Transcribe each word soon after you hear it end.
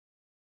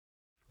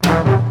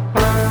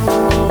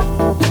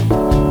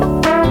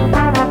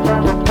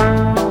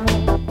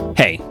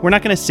We're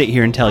not going to sit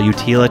here and tell you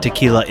Tila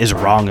Tequila is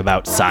wrong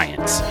about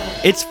science.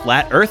 It's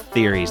Flat Earth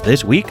Theories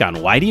this week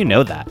on Why Do You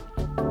Know That?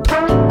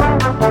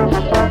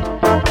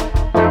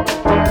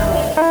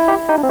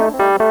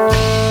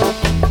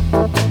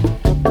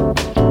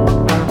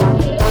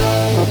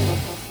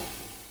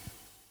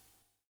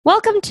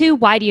 Welcome to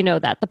Why Do You Know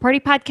That, the party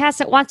podcast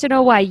that wants to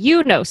know why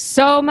you know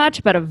so much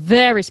about a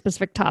very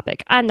specific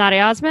topic. I'm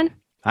Nadia Osman.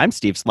 I'm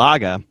Steve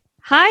Slaga.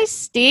 Hi,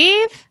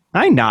 Steve.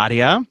 Hi,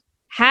 Nadia.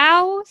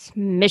 How's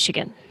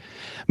Michigan?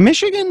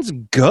 Michigan's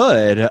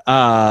good.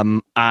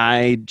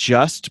 I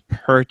just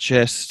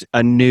purchased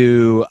a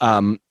new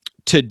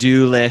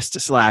to-do list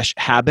 /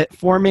 habit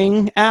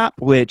forming app,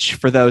 which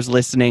for those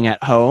listening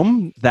at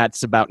home,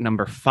 that's about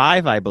number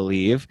 5, I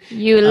believe.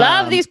 You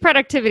love these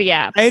productivity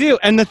apps. I do.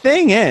 And the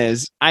thing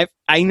is, I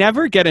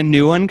never get a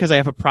new one because I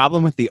have a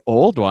problem with the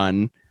old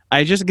one.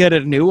 I just get a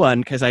new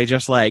one because I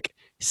just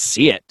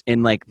see it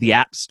in the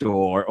app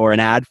store or an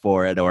ad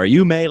for it, or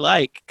you may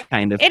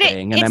kind of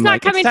thing. And I'm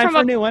like, it's time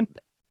for a new one.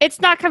 It's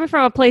not coming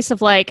from a place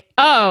of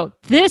oh,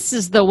 this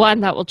is the one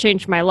that will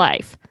change my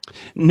life.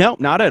 No,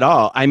 not at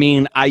all. I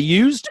mean,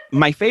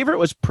 my favorite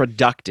was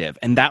Productive,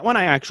 and that one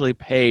I actually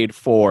paid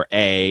for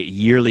a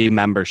yearly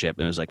membership.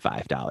 It was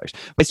 $5.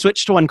 I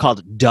switched to one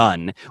called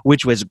Done,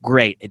 which was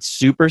great. It's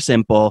super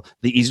simple,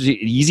 the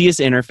easiest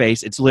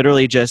interface. It's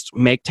literally just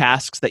make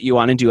tasks that you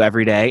want to do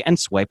every day and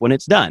swipe when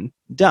it's done.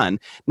 Done.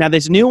 Now,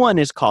 this new one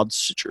is called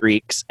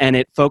Streaks, and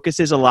it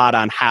focuses a lot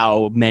on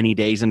how many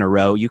days in a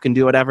row you can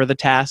do whatever the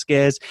task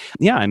is.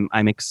 Yeah,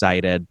 I'm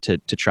excited to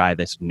try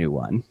this new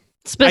one.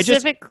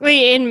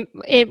 Specifically in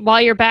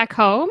while you're back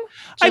home?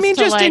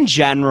 Just in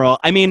general.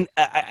 I'm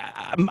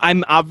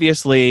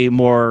obviously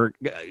more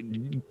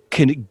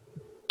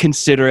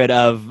considerate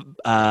of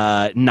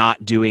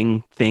not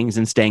doing things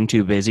and staying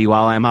too busy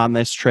while I'm on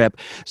this trip.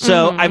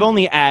 So I've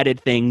only added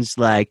things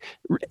like,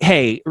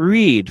 hey,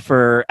 read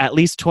for at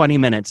least 20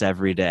 minutes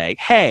every day.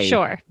 Hey,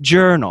 sure.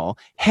 Journal.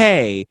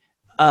 Hey,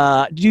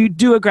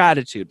 do a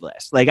gratitude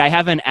list. I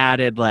haven't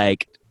added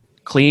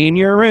clean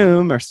your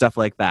room or stuff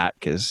like that.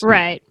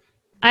 Right.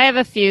 I have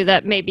a few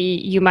that maybe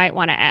you might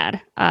want to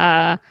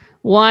add.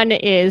 One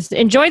is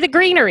enjoy the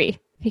greenery,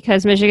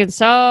 because Michigan's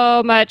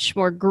so much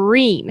more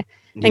green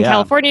than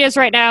California is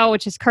right now,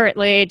 which is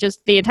currently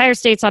just the entire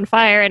state's on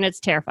fire, and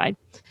it's terrifying.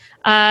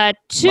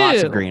 2,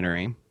 lots of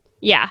greenery.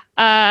 Yeah.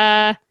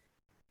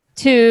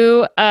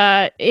 2,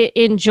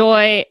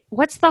 enjoy,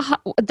 what's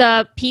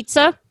the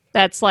pizza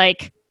that's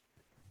got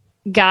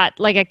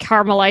a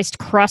caramelized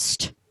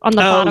crust on the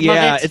bottom of it? Oh,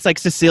 yeah.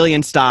 It's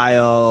Sicilian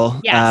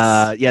style.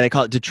 Yes. They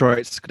call it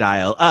Detroit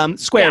style.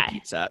 Square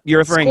pizza. You're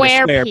referring to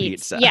square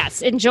pizza.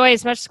 Yes. Enjoy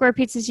as much square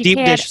pizza as you can.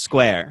 Deep dish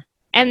square.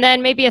 And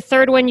then maybe a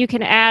third one you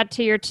can add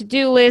to your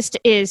to-do list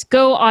is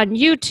go on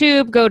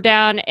YouTube, go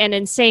down an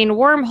insane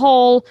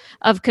wormhole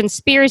of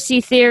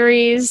conspiracy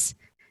theories,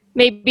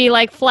 maybe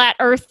flat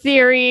earth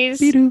theories.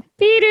 Be-doo.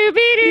 Be-doo,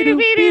 be-doo, be-doo,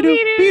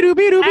 be-doo. Be-doo,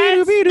 be-doo,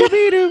 be-doo,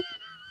 be-doo.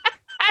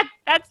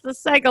 That's the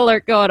psych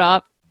alert going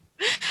off.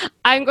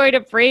 I'm going to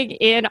bring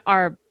in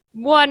our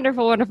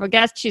wonderful, wonderful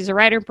guest. She's a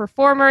writer and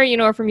performer. You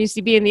know her from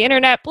UCB and the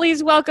internet.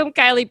 Please welcome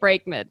Kylie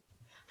Brakeman.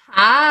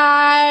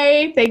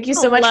 Hi. Thank you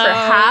so much for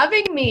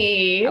having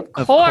me.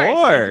 Of course.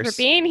 Thanks for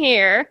being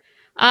here.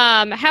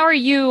 How are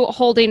you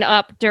holding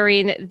up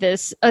during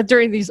these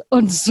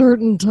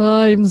uncertain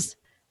times?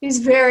 These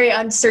very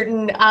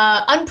uncertain,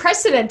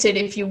 unprecedented,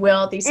 if you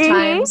will, these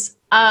times.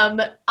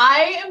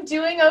 I am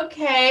doing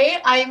okay.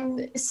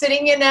 I'm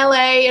sitting in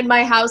LA in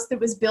my house that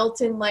was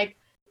built in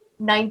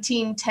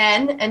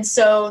 1910, and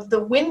so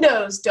the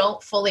windows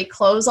don't fully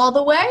close all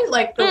the way.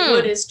 The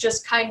wood is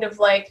just kind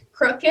of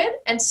crooked,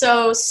 and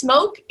so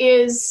smoke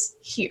is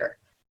here.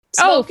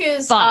 Smoke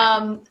is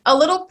a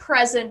little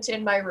present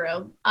in my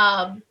room,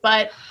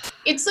 but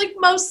it's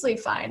mostly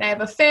fine. I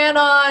have a fan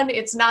on.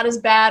 It's not as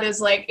bad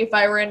as if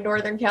I were in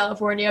Northern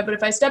California, but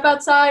if I step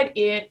outside,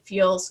 it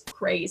feels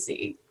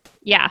crazy.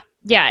 Yeah.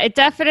 Yeah, it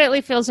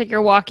definitely feels like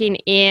you're walking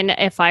in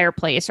a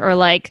fireplace,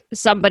 or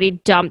somebody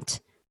dumped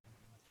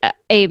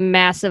a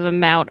massive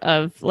amount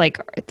of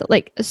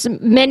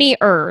many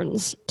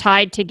urns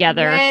tied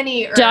together,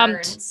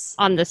 dumped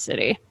on the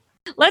city.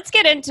 Let's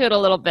get into it a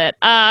little bit.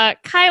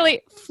 Kylie,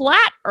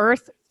 flat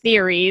earth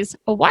theories.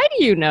 Why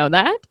do you know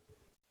that?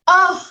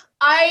 Oh,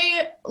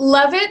 I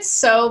love it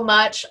so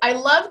much. I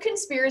love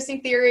conspiracy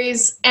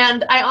theories,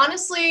 and I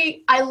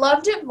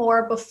loved it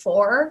more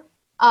before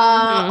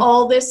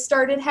all this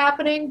started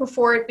happening,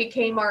 before it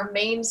became our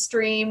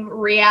mainstream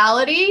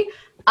reality.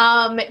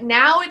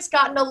 Now it's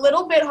gotten a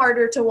little bit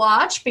harder to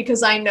watch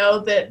because I know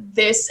that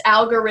this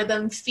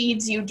algorithm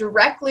feeds you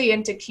directly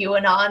into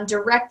QAnon,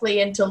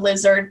 directly into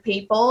lizard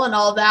people and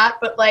all that.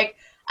 But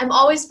I'm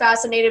always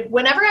fascinated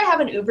whenever I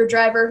have an Uber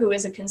driver who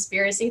is a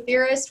conspiracy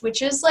theorist,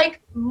 which is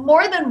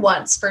more than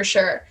once for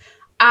sure.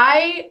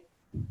 I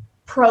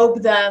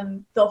probe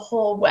them the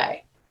whole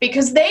way,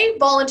 because they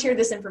volunteer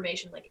this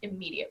information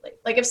immediately.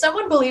 If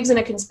someone believes in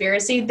a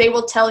conspiracy, they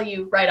will tell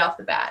you right off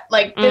the bat.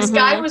 This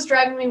guy who was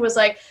driving me was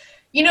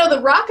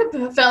the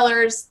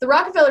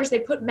Rockefellers, they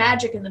put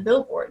magic in the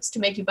billboards to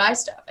make you buy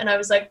stuff. And I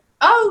was like,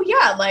 oh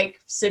yeah, like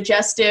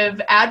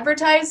suggestive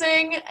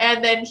advertising.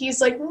 And then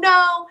he's like,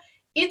 no,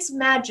 it's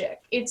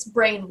magic. It's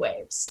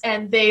brainwaves,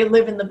 and they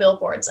live in the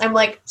billboards. I'm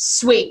like,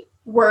 sweet,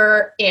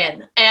 we're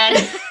in. And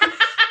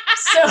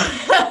so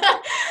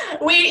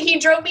he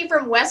drove me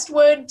from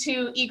Westwood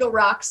to Eagle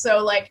Rock,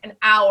 so like an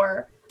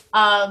hour.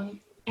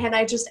 And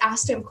I just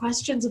asked him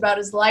questions about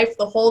his life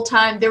the whole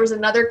time. There was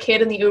another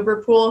kid in the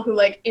Uber pool who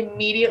like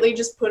immediately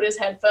just put his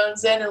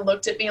headphones in and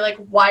looked at me like,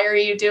 why are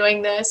you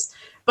doing this?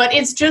 But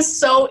it's just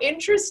so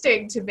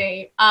interesting to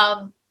me.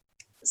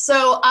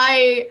 So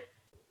I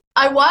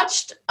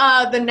watched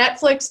the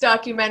Netflix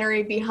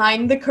documentary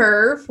Behind the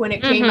Curve when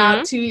it came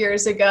out 2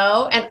 years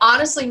ago. And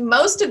honestly,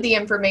 most of the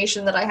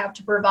information that I have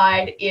to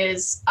provide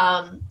is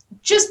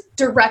just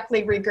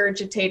directly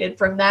regurgitated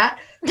from that,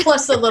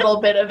 plus a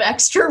little bit of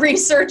extra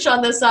research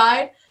on the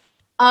side.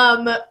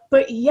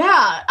 But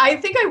yeah, I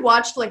think I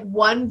watched like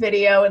one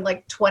video in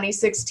like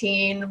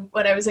 2016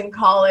 when I was in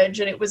college,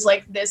 and it was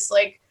like this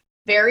like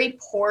very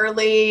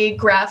poorly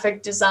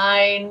graphic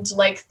designed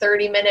like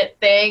 30-minute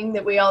thing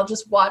that we all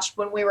just watched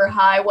when we were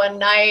high one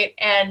night,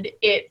 and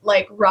it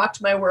like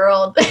rocked my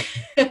world.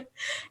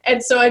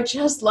 And so I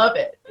just love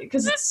it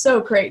because it's so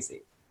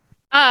crazy.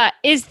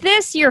 Is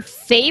this your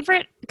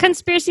favorite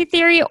conspiracy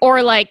theory,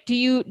 or like do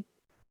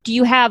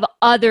you have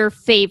other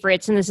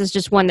favorites and this is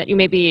just one that you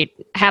maybe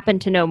happen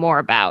to know more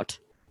about?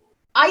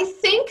 I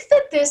think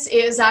that this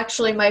is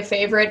actually my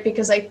favorite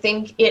because I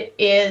think it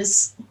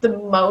is the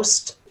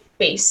most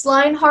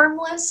baseline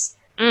harmless.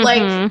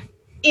 Like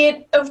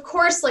it of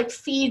course like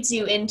feeds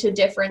you into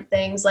different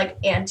things like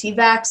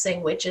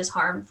anti-vaxxing, which is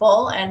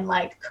harmful, and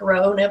like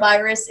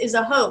coronavirus is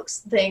a hoax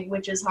thing,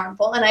 which is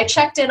harmful. And I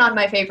checked in on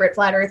my favorite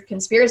flat earth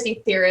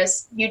conspiracy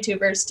theorists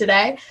YouTubers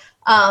today,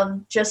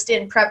 just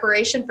in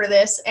preparation for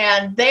this,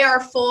 and they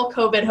are full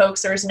COVID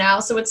hoaxers now,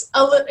 so it's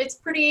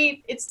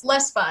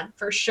less fun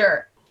for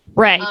sure.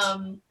 Right.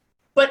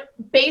 But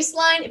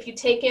baseline, if you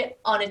take it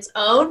on its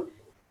own,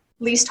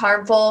 least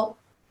harmful,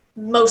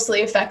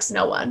 mostly affects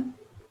no one.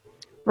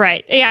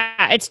 Right.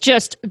 Yeah. It's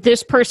just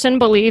this person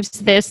believes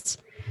this. ...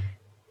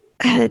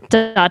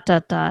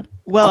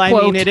 Well, I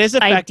mean, it is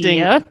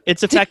affecting. Idea.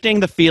 It's affecting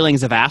the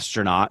feelings of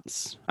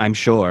astronauts. I'm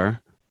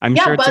sure. I'm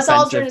sure. Buzz it's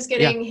Aldrin is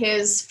getting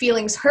his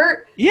feelings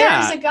hurt.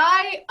 Yeah. There's a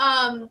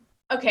guy.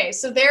 Okay,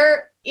 so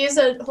there is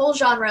a whole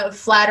genre of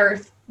flat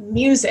Earth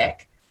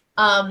music,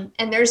 and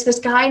there's this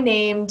guy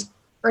named,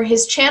 or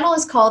his channel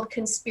is called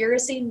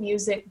Conspiracy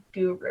Music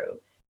Guru.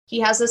 He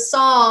has a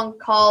song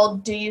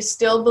called "Do You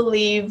Still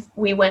Believe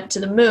We Went to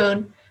the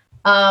Moon?"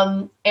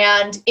 And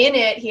in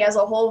it, he has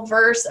a whole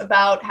verse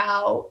about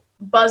how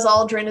Buzz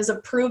Aldrin is a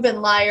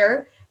proven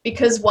liar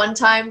because one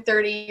time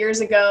 30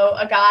 years ago,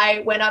 a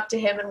guy went up to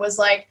him and was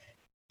like,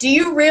 "Do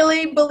you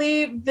really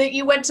believe that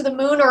you went to the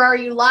moon, or are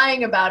you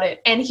lying about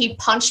it?" And he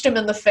punched him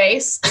in the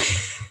face.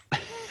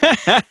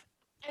 And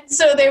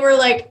so they were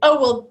like, oh,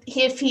 well,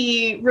 if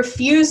he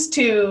refused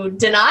to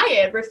deny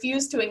it,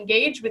 refused to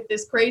engage with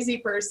this crazy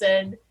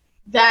person,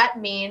 that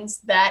means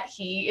that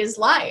he is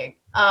lying.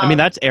 I mean,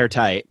 that's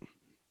airtight.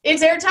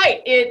 It's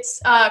airtight.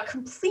 It's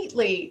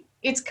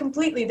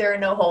completely, there are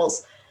no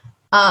holes.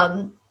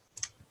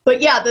 But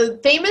yeah, the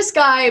famous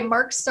guy,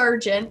 Mark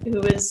Sargent,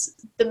 who is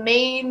the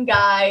main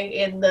guy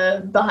in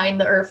the Behind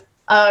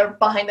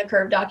the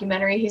Curve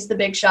documentary, he's the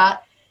big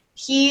shot.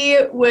 He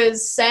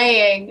was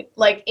saying,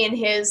 like, in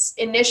his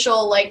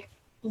initial, like,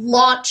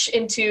 launch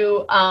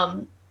into,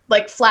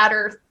 like, flat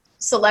Earth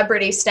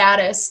celebrity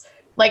status,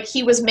 like,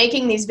 he was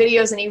making these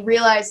videos and he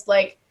realized,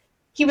 like,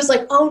 he was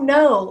like, oh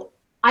no,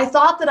 I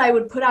thought that I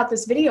would put out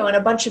this video and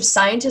a bunch of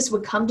scientists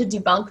would come to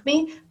debunk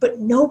me, but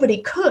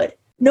nobody could.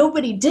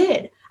 Nobody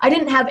did. I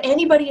didn't have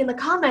anybody in the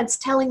comments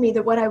telling me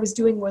that what I was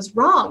doing was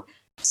wrong.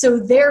 So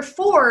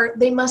therefore,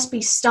 they must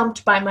be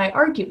stumped by my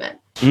argument.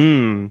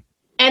 And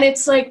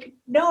it's like,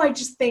 no, I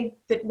just think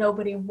that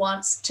nobody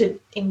wants to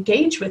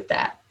engage with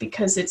that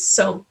because it's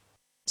so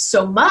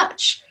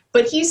much.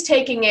 But he's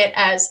taking it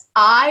as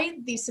I,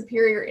 the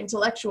superior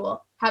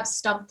intellectual, have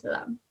stumped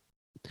them.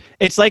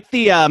 It's like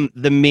the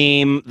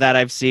meme that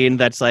I've seen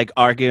that's like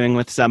arguing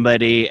with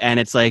somebody, and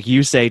it's like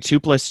you say 2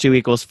 +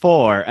 2 =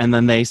 4, and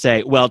then they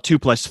say, well, 2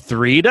 +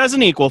 3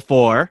 doesn't equal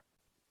 4.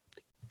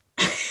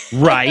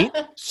 Right?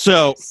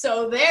 So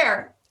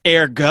there.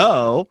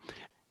 Ergo.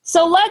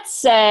 So let's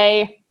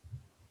say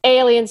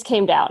aliens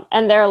came down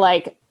and they're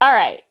like, all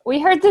right,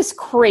 we heard this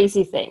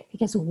crazy thing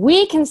because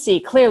we can see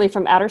clearly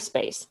from outer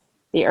space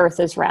the Earth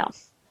is round.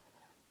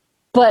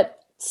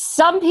 But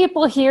some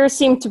people here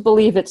seem to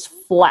believe it's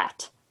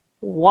flat.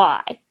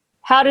 Why?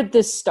 How did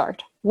this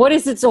start? What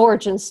is its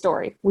origin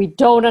story? We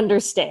don't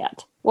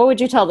understand. What would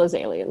you tell those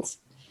aliens?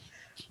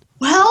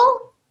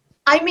 Well,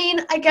 I mean,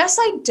 I guess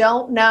I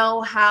don't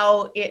know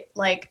how it,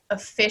 like,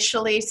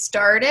 officially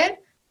started.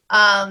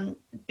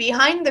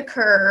 Behind the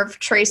Curve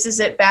traces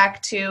it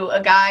back to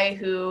a guy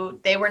who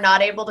they were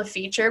not able to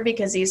feature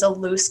because he's a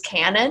loose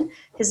cannon.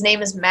 His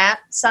name is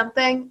Matt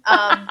something.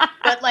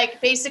 But like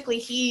basically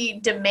he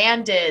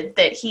demanded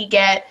that he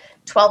get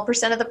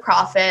 12% of the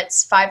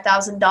profits,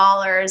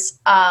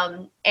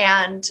 $5,000.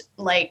 And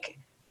like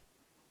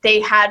they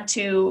had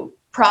to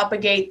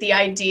propagate the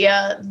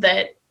idea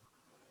that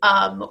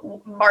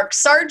Mark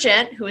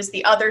Sargent, who is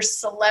the other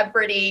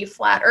celebrity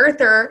flat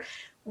earther,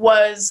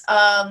 was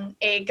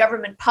a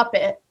government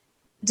puppet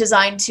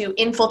designed to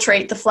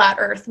infiltrate the flat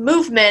earth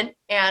movement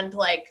and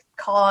like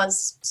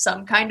cause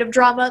some kind of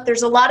drama.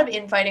 There's a lot of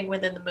infighting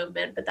within the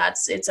movement, but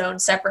that's its own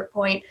separate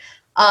point.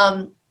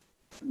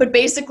 But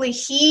basically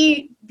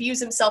he views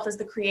himself as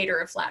the creator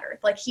of flat earth.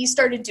 Like he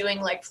started doing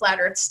like flat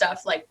earth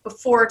stuff like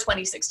before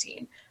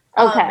 2016.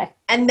 Okay.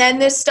 And then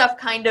this stuff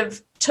kind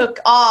of took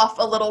off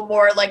a little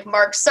more, like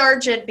Mark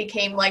Sargent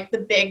became like the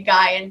big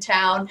guy in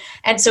town.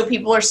 And so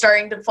people are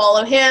starting to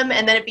follow him.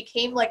 And then it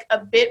became like a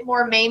bit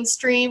more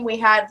mainstream. We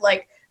had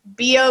like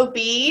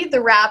B.O.B.,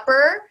 the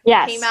rapper,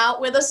 came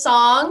out with a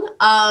song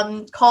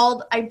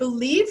called, I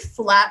believe,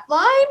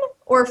 Flatline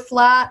or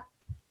Flat.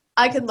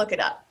 I can look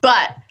it up.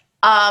 But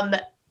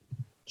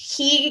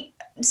he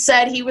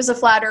said he was a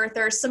flat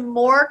earther. Some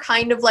more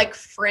kind of like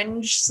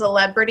fringe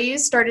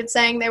celebrities started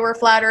saying they were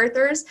flat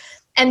earthers.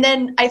 And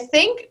then I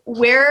think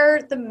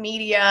where the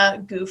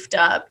media goofed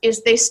up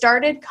is they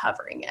started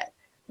covering it,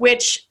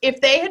 which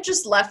if they had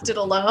just left it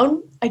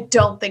alone, I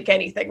don't think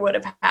anything would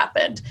have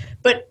happened.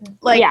 But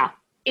like,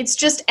 it's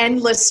just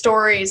endless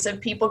stories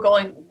of people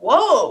going,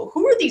 whoa,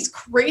 who are these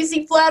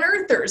crazy flat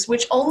earthers?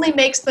 Which only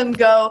makes them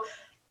go,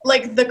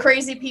 like the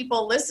crazy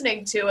people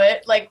listening to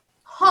it, like,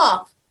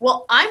 huh,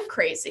 well, I'm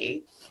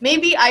crazy.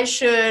 Maybe I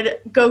should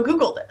go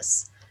Google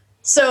this.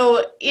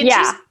 So it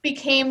just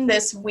became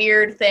this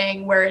weird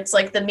thing where it's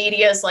like the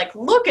media is like,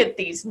 look at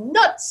these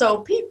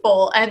nutso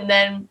people. And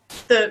then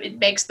it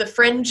makes the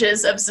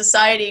fringes of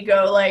society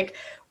go like,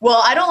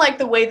 well, I don't like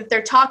the way that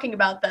they're talking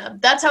about them.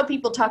 That's how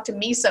people talk to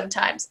me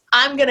sometimes.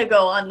 I'm going to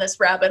go on this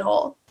rabbit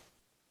hole.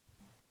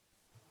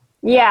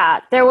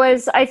 Yeah, there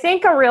was, I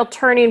think, a real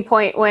turning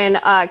point when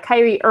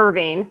Kyrie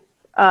Irving,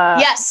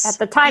 at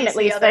the time at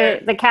least,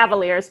 the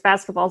Cavaliers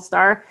basketball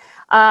star,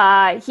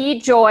 he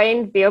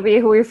joined B.O.B.,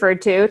 who we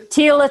referred to.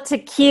 Tila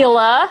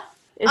Tequila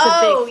is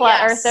a big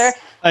flat earther.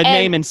 A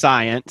name in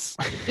science.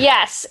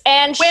 Yes,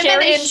 and women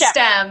Sherry in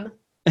STEM.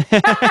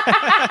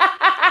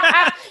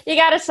 You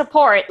got to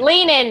support.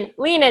 Lean in,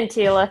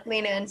 Tila.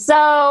 Lean in.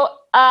 So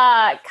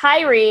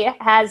Kyrie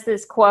has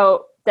this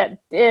quote that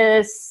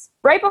is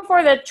right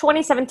before the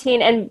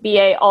 2017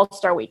 NBA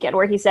All-Star Weekend,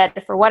 where he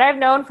said, "For what I've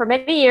known for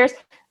many years,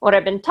 what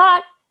I've been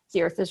taught,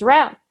 the earth is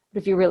round.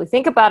 But if you really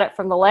think about it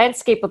from the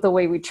landscape of the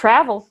way we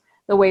travel,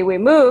 the way we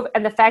move,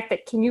 and the fact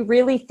that can you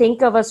really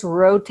think of us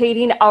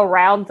rotating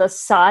around the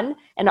sun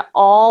and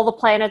all the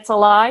planets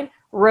align,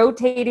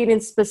 rotating in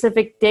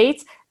specific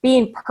dates,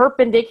 being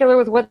perpendicular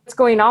with what's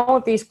going on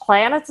with these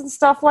planets and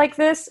stuff like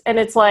this?" And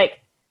it's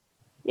like,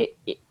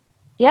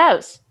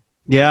 yes.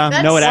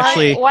 Yeah, no, it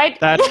actually,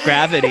 that's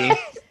gravity.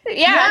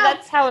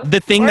 That's how it the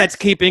thing works. that's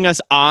keeping us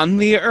on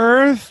the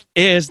earth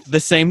is the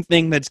same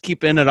thing that's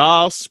keeping it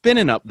all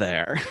spinning up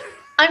there.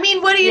 I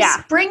mean, what he's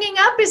bringing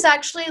up is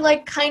actually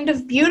like kind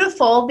of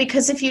beautiful,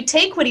 because if you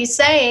take what he's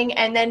saying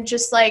and then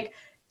just like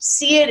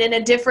see it in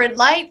a different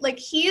light, like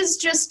he is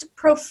just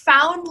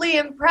profoundly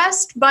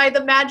impressed by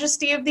the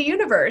majesty of the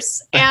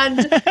universe.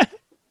 And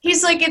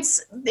he's like,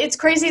 it's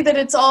crazy that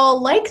it's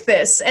all like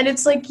this. And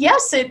it's like,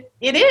 yes, it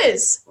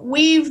is.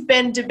 We've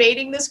been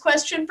debating this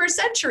question for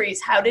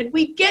centuries. How did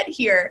we get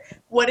here?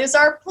 What is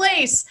our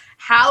place?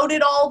 How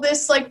did all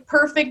this like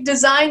perfect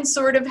design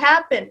sort of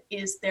happen?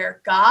 Is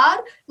there God?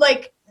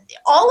 Like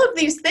all of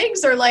these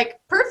things are like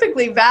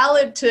perfectly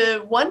valid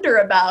to wonder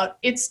about.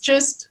 It's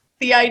just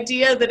the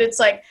idea that it's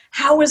like,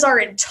 how is our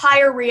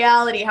entire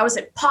reality? How is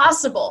it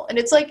possible? And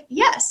it's like,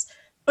 yes,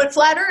 but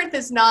flat earth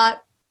is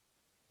not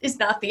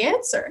the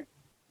answer.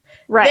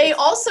 Right. They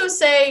also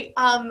say,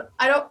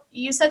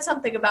 you said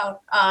something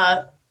about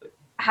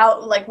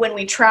how, like, when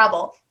we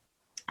travel,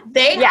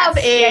 they have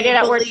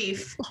a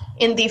belief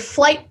in the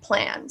flight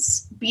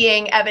plans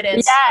being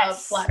evidence of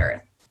flat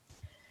earth,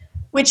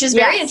 which is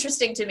very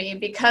interesting to me,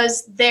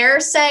 because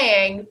they're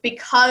saying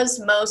because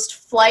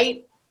most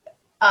flight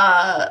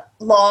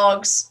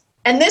logs,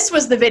 and this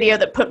was the video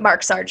that put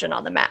Mark Sargent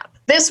on the map.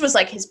 This was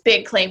like his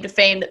big claim to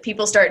fame, that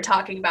people started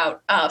talking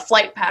about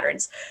flight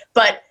patterns.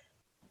 But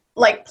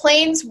like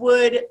planes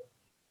would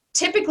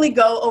typically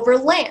go over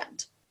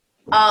land.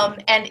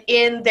 And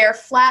in their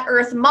flat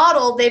earth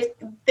model,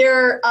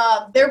 their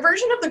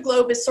version of the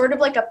globe is sort of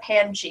like a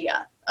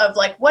Pangea of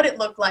like what it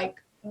looked like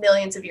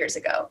millions of years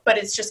ago. But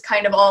it's just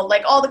kind of all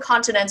the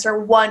continents are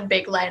one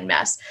big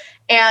landmass.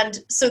 And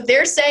so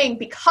they're saying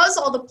because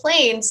all the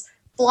planes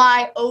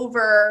fly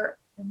over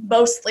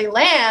mostly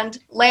land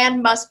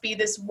must be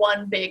this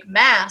one big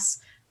mass.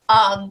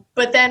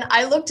 But then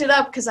I looked it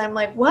up because I'm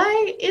like,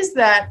 why is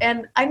that?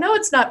 And I know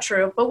it's not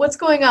true, but what's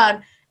going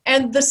on?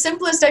 And the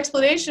simplest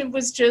explanation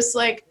was just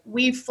like,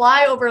 we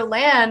fly over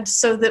land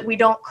so that we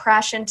don't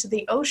crash into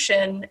the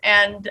ocean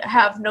and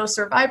have no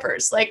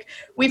survivors. Like,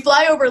 we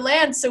fly over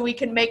land so we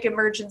can make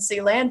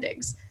emergency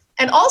landings.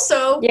 And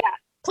also,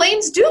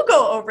 planes do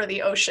go over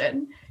the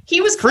ocean. He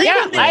was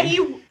claiming that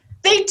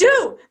they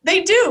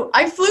do.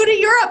 I flew to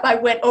Europe. I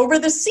went over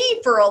the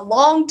sea for a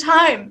long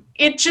time.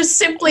 It just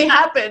simply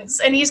happens.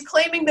 And he's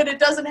claiming that it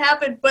doesn't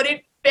happen, but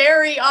it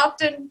very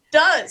often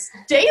does,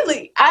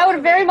 daily.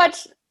 I'd very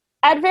much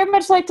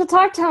like to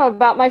talk to him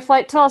about my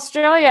flight to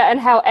Australia and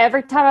how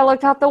every time I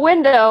looked out the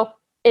window,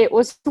 it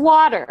was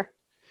water.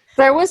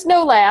 There was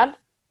no land.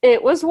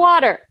 It was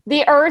water.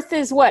 The Earth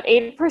is what,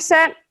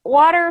 80%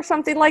 water or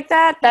something like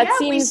that? That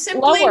seems we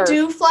simply lower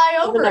do fly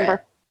over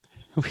it.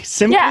 We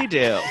simply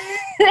do.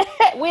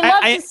 We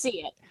love to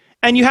see it.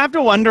 And you have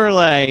to wonder,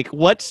 like,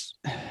 what's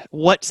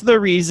the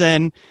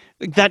reason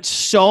that's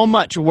so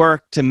much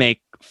work to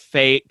make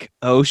fake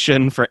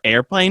ocean for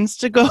airplanes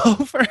to go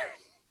over?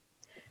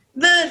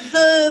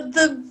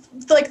 The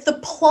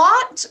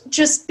plot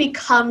just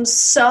becomes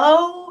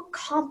so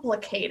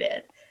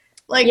complicated.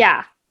 Like,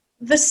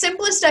 the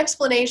simplest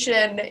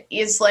explanation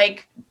is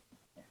like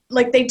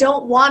they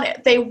don't want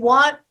it. They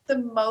want the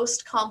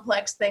most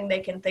complex thing they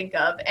can think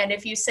of. And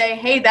if you say,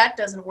 hey, that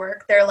doesn't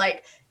work, they're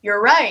like,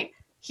 you're right.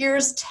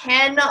 Here's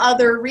 10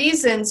 other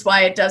reasons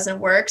why it doesn't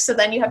work. So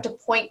then you have to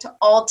point to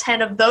all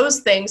 10 of those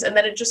things, and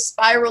then it just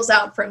spirals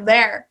out from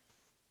there.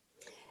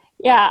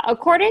 Yeah,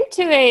 according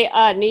to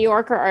a New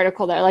Yorker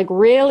article that like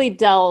really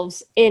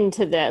delves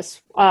into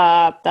this,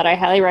 that I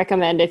highly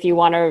recommend if you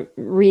want to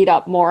read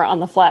up more on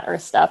the flat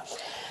Earth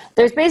stuff.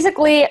 There's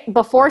basically,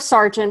 before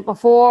Sargent,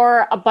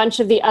 before a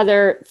bunch of the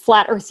other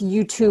flat Earth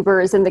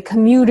YouTubers and the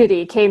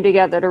community came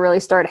together to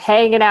really start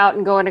hanging out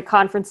and going to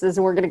conferences,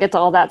 and we're going to get to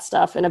all that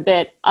stuff in a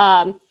bit.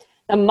 The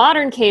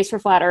modern case for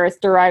flat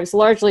Earth derives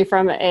largely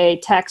from a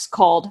text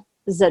called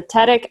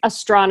Zetetic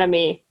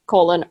Astronomy,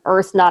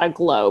 Earth Not a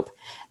Globe.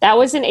 That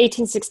was in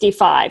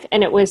 1865,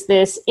 and it was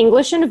this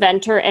English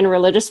inventor and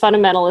religious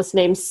fundamentalist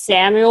named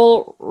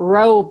Samuel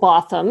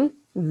Rowbotham,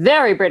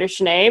 very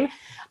British name.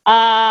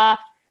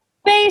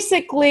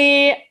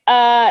 Basically,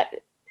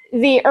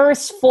 the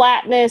Earth's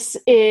flatness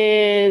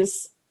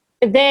is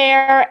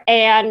there,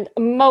 and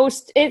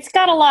it's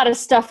got a lot of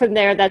stuff in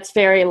there that's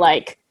very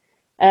like,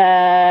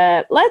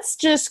 let's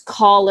just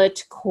call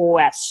it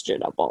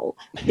questionable.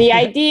 The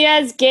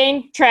ideas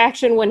gained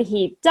traction when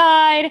he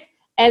died,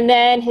 and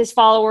then his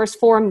followers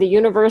formed the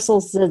Universal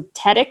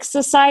Zetetic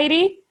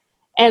Society,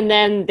 and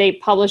then they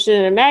published it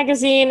in a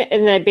magazine,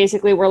 and they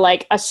basically were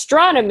like,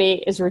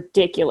 astronomy is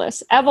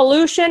ridiculous.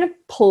 Evolution,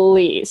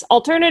 please.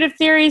 Alternative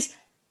theories,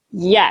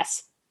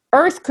 yes.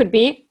 Earth could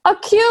be a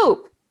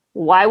cube.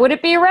 Why would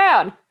it be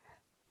round?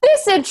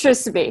 This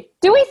interests me.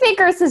 Do we think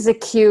Earth is a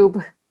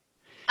cube?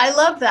 I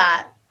love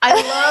that.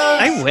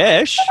 I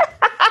wish.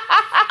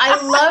 I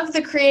love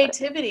the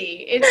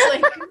creativity. It's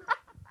like,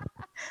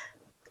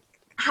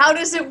 how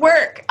does it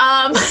work?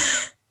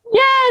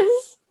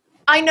 Yes.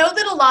 I know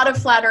that a lot of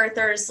flat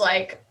earthers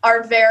like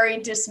are very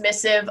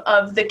dismissive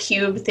of the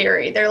cube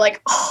theory. They're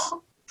like,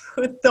 oh,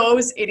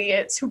 those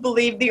idiots who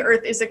believe the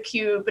Earth is a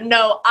cube.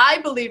 No, I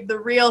believe the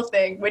real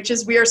thing, which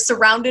is we are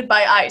surrounded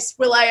by ice.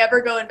 Will I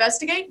ever go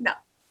investigate? No,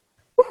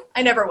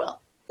 I never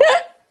will.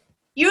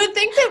 You would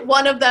think that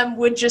one of them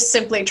would just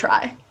simply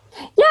try.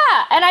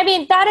 Yeah, and I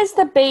mean, that is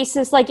the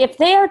basis. Like, if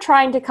they are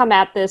trying to come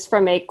at this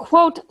from a,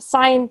 quote,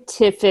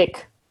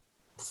 scientific,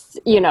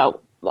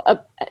 if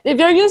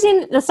they're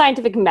using the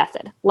scientific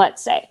method,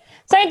 let's say.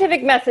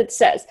 Scientific method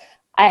says,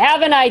 I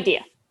have an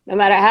idea, no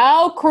matter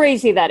how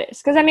crazy that is.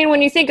 Because, I mean,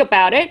 when you think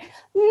about it,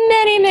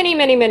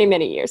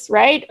 many years,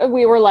 right?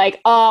 We were like,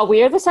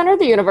 we are the center of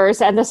the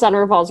universe and the sun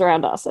revolves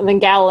around us. And then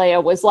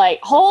Galileo was like,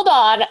 hold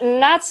on,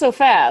 not so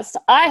fast.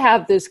 I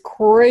have this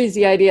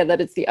crazy idea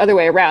that it's the other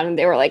way around. And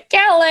they were like,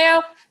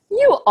 Galileo,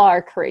 you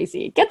are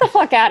crazy. Get the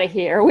fuck out of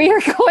here. We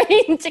are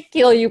going to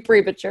kill you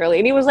prematurely.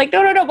 And he was like,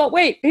 no, but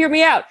wait, hear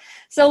me out.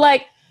 So,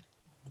 like,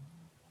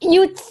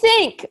 you'd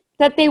think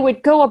that they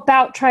would go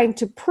about trying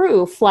to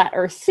prove flat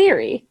Earth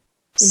theory.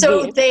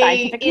 So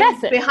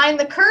behind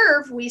the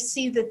curve, we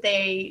see that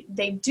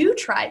they do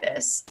try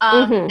this,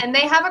 and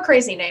they have a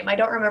crazy name. I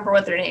don't remember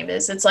what their name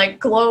is. It's like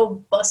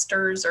Globe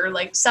Busters or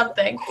like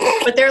something,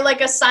 but they're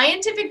like a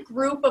scientific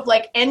group of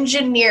like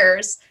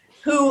engineers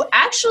who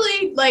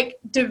actually like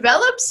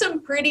develop some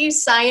pretty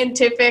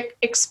scientific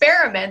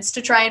experiments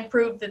to try and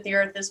prove that the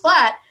Earth is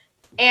flat,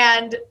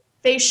 and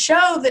they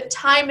show that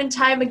time and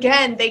time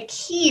again they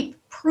keep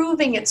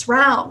proving it's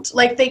round.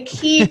 Like they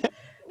keep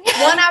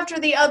one after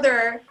the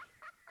other.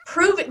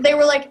 They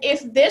were like,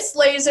 if this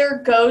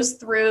laser goes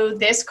through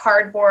this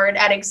cardboard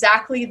at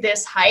exactly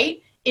this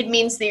height, it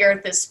means the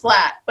Earth is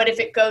flat. But if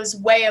it goes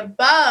way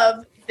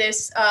above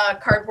this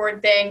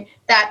cardboard thing,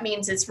 that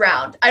means it's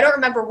round. I don't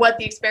remember what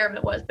the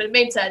experiment was, but it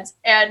made sense.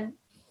 And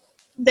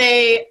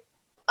they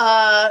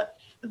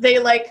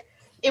like,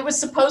 it was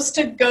supposed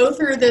to go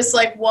through this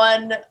like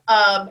one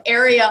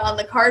area on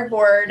the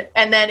cardboard,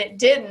 and then it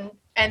didn't.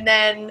 And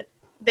then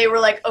they were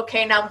like,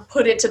 okay, now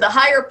put it to the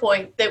higher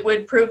point that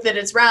would prove that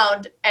it's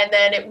round. And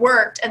then it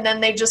worked. And then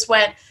they just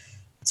went,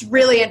 it's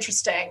really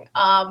interesting.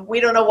 We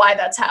don't know why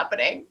that's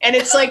happening. And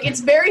it's like,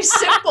 it's very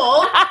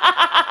simple.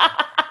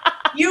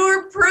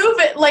 You prove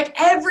it, like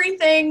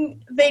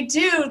everything they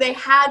do, they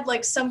had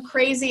like some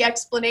crazy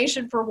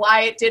explanation for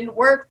why it didn't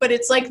work. But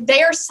it's like,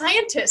 they are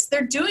scientists.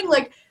 They're doing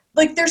like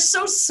they're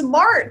so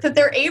smart that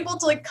they're able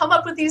to like come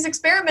up with these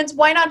experiments.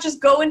 Why not just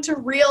go into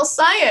real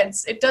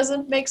science? It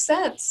doesn't make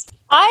sense.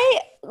 I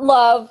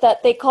love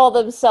that they call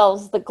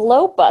themselves the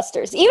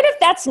Globebusters. Even if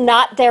that's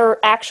not their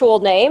actual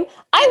name,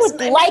 I would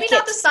like it. Maybe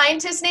not the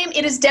scientist name.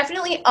 It is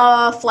definitely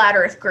a flat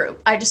earth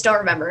group. I just don't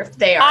remember if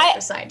they are the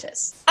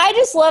scientists. I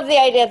just love the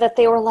idea that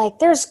they were like,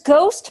 there's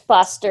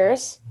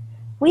Ghostbusters.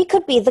 We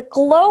could be the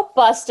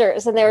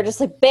Globebusters. And they were just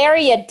like,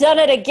 Barry, you done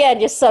it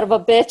again, you son of a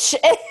bitch.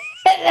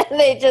 And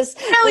they just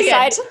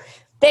decided,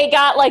 they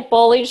got like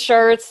bowling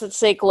shirts that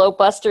say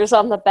Globebusters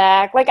on the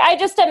back. Like, I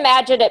just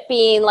imagine it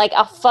being like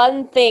a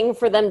fun thing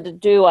for them to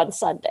do on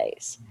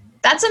Sundays.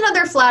 That's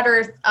another flat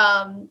earth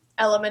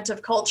element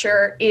of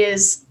culture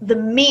is the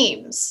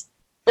memes.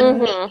 The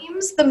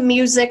memes, the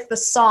music, the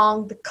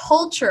song, the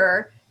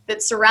culture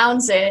that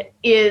surrounds it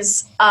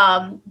is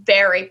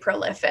very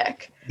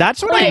prolific.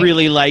 That's what I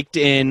really liked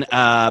in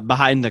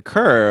Behind the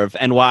Curve,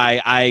 and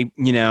why I,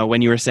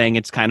 when you were saying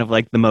it's kind of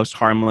like the most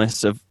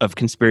harmless of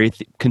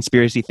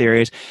conspiracy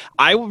theories,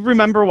 I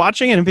remember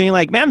watching it and being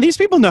like, man, these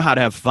people know how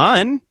to have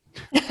fun.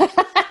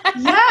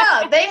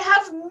 Yeah, they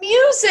have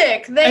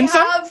music. They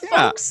have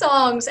folk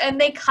songs, and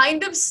they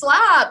kind of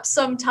slap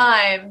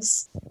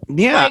sometimes.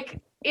 Yeah. Like,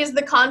 is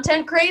the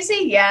content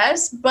crazy?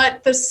 Yes,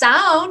 but the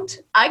sound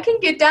I can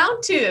get down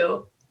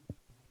to.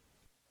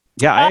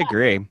 Yeah, I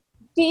agree.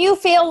 Do you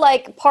feel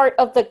like part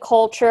of the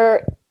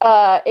culture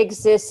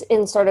exists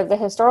in sort of the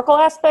historical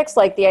aspects?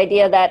 Like the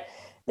idea that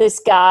this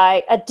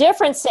guy, a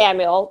different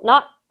Samuel,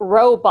 not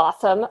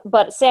Rowbotham,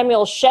 but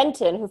Samuel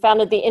Shenton, who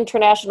founded the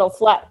International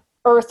Flat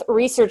Earth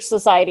Research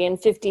Society in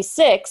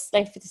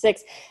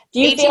 1956. Do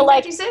you feel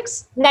like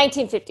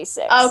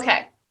 1956?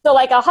 Okay. So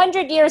like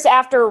 100 years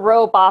after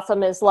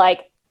Rowbotham is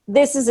like,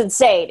 this is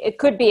insane. It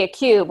could be a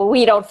cube, but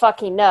we don't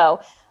fucking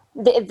know.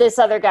 This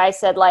other guy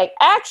said like,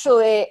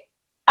 actually,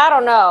 I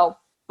don't know,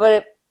 but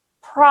it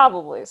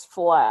probably is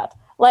flat.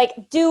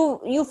 Like,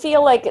 do you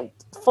feel like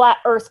flat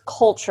earth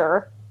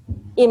culture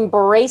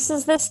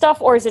embraces this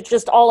stuff, or is it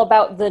just all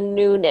about the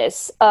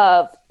newness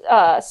of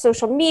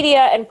social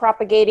media and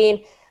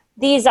propagating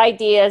these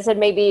ideas and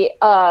maybe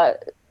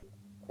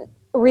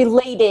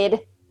related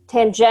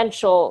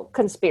tangential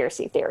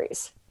conspiracy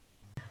theories?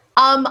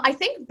 I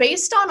think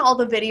based on all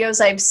the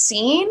videos I've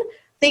seen,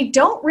 they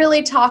don't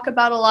really talk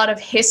about a lot of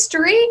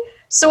history.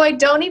 So I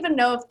don't even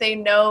know if they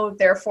know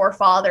their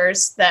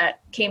forefathers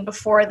that came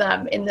before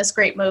them in this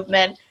great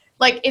movement.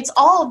 Like, it's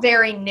all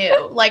very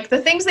new. Like, the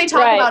things they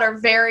talk about are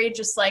very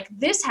just like,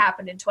 this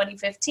happened in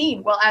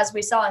 2015. Well, as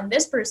we saw in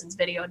this person's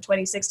video in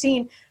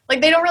 2016,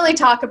 like, they don't really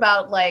talk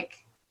about,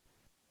 like,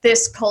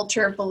 this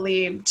culture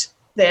believed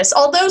this.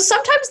 Although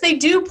sometimes they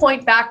do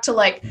point back to,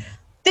 like,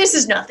 this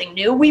is nothing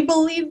new. We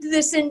believed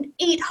this in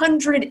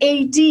 800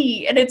 AD.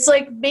 And it's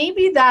like,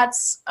 maybe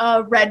that's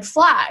a red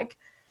flag.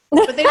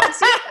 But they don't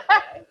see it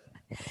that way.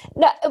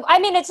 No, I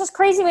mean, it's just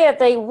crazy that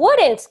they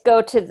wouldn't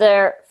go to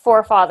their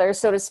forefathers,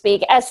 so to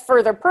speak, as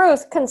further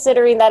proof,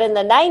 considering that in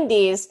the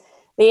 90s,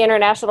 the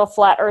International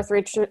Flat Earth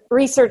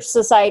Research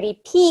Society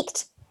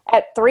peaked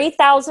at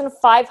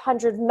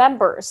 3,500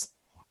 members.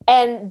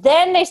 And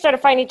then they started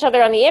finding each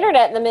other on the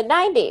internet in the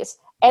mid-90s.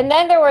 And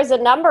then there was a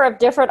number of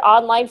different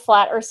online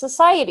flat earth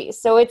societies.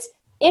 So it's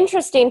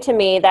interesting to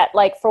me that,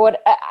 like, for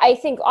what I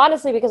think,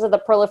 honestly, because of the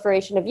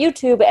proliferation of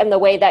YouTube and the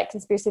way that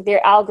conspiracy theory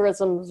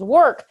algorithms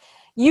work,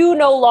 you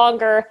no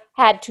longer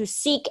had to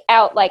seek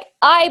out, like,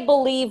 I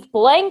believe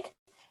blank.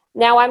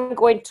 Now I'm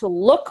going to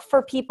look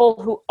for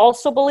people who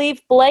also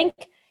believe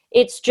blank.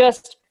 It's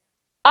just,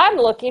 I'm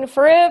looking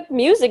for a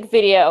music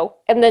video.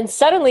 And then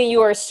suddenly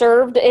you are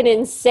served an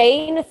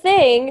insane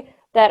thing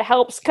that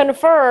helps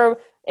confirm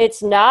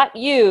it's not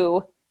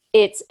you,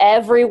 it's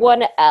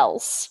everyone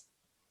else.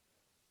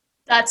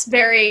 That's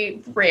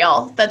very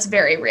real. That's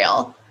very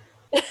real.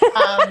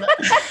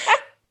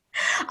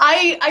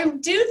 I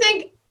do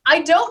think,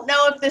 I don't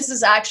know if this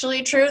is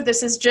actually true.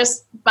 This is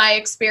just my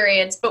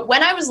experience. But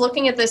when I was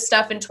looking at this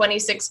stuff in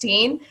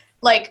 2016,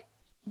 like,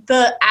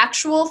 the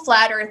actual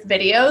flat earth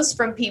videos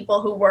from people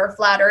who were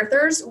flat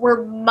earthers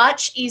were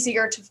much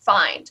easier to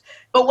find.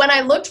 But when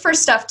I looked for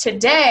stuff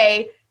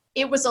today,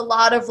 it was a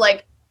lot of,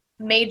 like,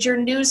 major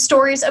news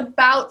stories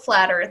about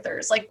flat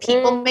earthers, like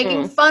people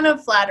making fun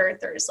of flat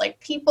earthers, like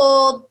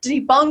people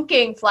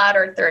debunking flat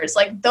earthers.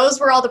 Like, those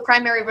were all the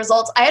primary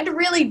results. I had to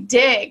really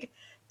dig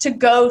to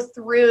go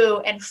through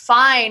and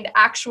find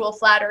actual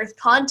flat earth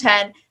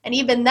content. And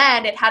even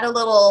then, it had a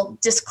little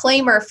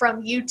disclaimer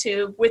from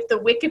YouTube with the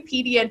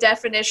Wikipedia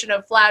definition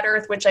of flat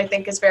earth, which I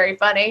think is very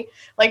funny.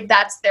 Like,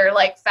 that's their,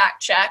 like,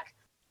 fact check.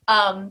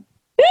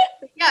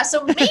 Yeah,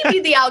 so maybe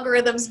the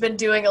algorithm's been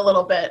doing a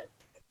little bit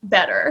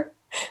better.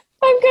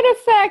 I'm gonna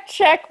fact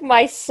check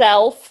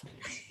myself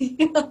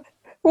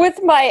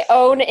with my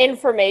own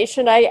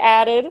information I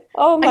added.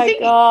 Oh I my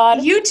think god.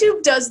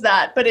 YouTube does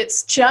that, but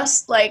it's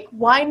just like,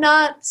 why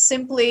not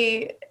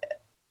simply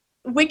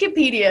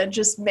Wikipedia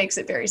just makes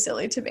it very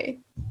silly to me.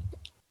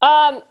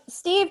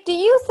 Steve, do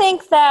you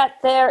think that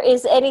there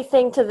is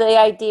anything to the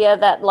idea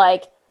that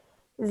like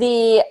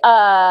the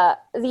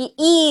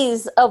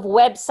ease of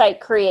website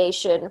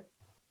creation,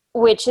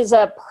 which is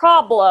a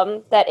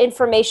problem that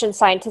information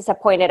scientists have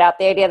pointed out,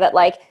 the idea that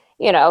like,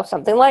 you know,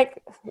 something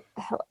like,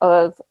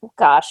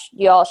 gosh,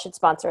 you all should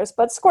sponsor us,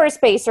 but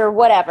Squarespace or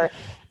whatever,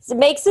 it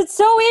makes it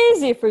so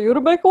easy for you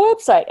to make a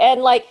website.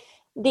 And like,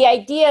 the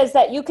idea is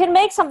that you can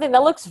make something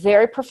that looks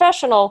very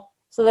professional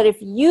so that if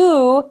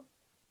you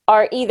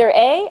are either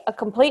A, a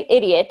complete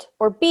idiot,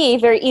 or B,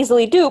 very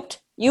easily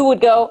duped, you would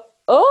go,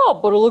 oh,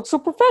 but it looks so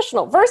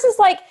professional. Versus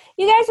like,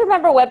 you guys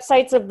remember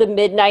websites of the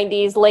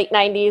mid-90s, late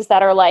 90s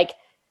that are like,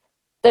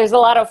 there's a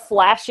lot of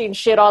flashing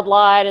shit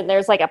online and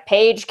there's like a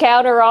page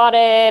counter on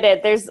it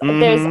and there's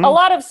a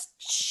lot of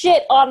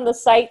shit on the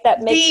site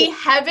that makes the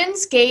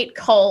Heaven's Gate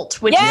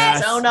cult, which is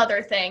its own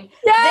other thing.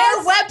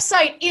 Yes! Their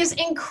website is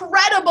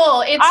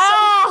incredible. It's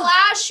so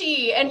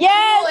flashy and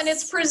cool and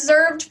it's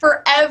preserved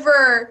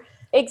forever.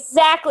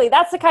 Exactly.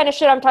 That's the kind of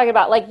shit I'm talking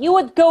about. Like, you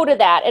would go to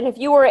that, and if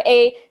you were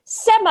a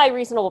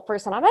semi-reasonable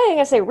person, I'm not even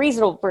going to say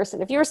reasonable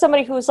person, if you were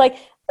somebody who was like,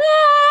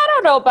 I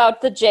don't know about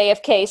the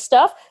JFK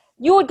stuff,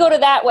 you would go to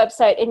that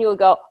website and you would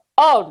go,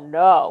 oh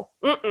no,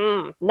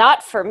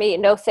 not for me,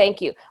 no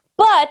thank you.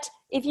 But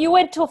if you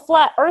went to a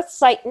flat earth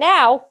site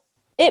now,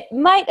 it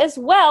might as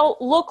well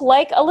look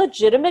like a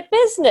legitimate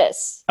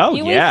business. Oh,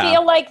 Do we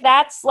feel like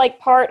that's like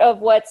part of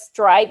what's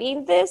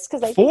driving this?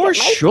 Because I think for it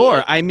might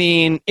sure. be.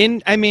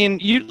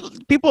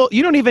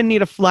 You don't even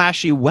need a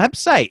flashy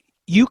website.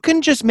 You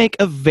can just make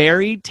a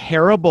very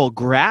terrible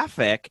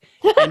graphic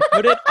and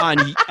put it on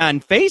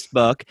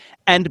Facebook,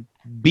 and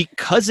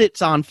because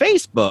it's on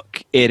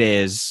Facebook, it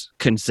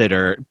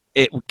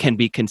can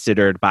be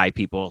considered by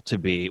people to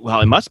be, well,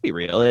 it must be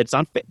real. It's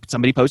on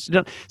somebody posted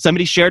it.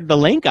 Somebody shared the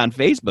link on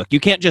Facebook. You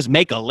can't just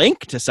make a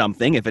link to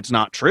something if it's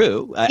not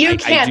true. You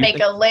can't make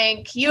a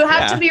link. You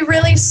have to be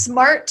really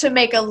smart to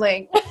make a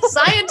link.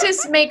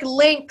 Scientists make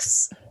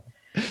links.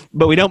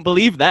 But we don't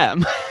believe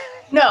them.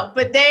 No,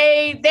 but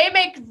they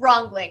make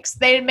wrong links.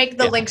 They make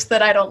the links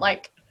that I don't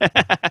like.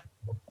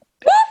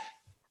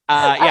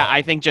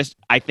 I think it's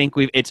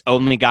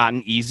only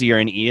gotten easier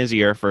and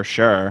easier for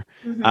sure.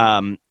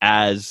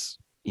 As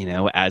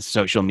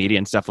social media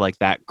and stuff like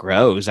that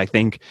grows, I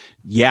think,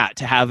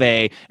 to have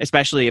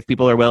especially if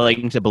people are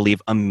willing to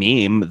believe a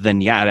meme, then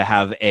to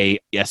have a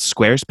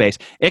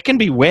Squarespace. It can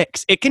be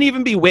Wix. It can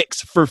even be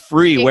Wix for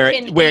free, where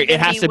it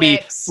has to be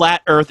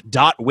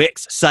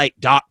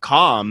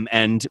flatearth.wixsite.com,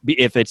 and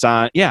if it's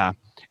on,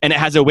 and it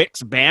has a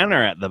Wix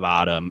banner at the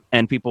bottom,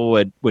 and people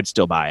would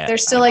still buy it. They're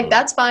still like,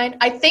 that's fine.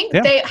 I think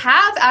they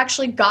have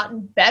actually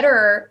gotten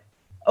better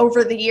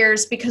over the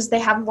years because they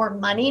have more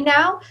money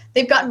now.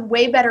 They've gotten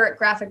way better at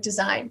graphic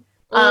design.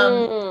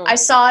 I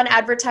saw an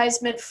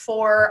advertisement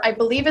for, I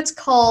believe it's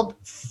called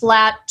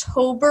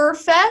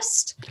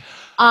Flattoberfest,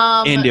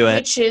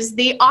 which is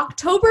the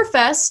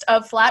Oktoberfest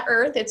of Flat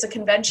Earth. It's a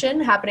convention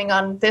happening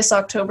on this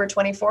October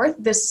 24th.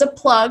 This is a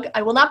plug.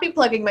 I will not be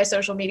plugging my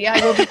social media.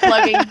 I will be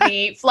plugging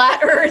the Flat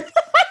Earth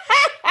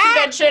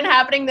convention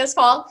happening this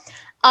fall.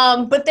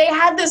 But they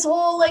had this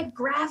whole like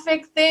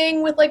graphic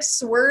thing with like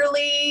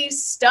swirly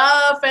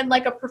stuff and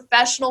like a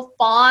professional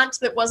font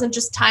that wasn't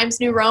just Times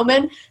New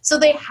Roman. So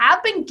they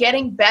have been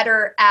getting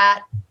better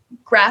at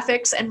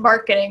graphics and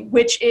marketing,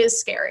 which is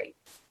scary.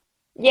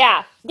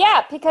 Yeah,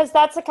 because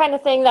that's the kind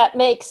of thing that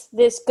makes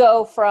this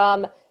go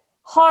from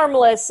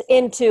harmless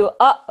into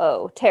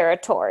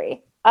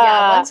territory.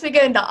 Once we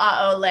get into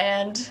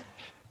land,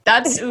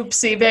 that's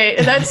oopsie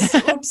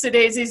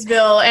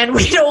daisiesville, and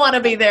we don't want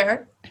to be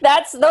there.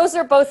 Those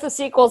are both the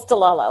sequels to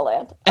La La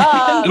Land.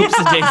 Oops,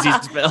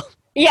 Daisiesville.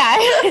 Yeah.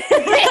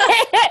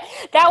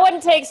 That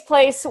one takes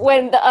place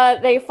when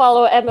they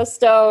follow Emma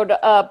Stone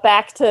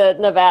back to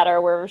Nevada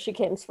or wherever she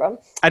came from.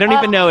 I don't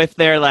even know if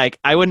they're like,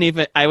 I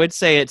would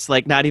say it's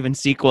like not even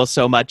sequels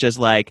so much as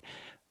like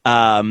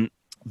they're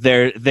the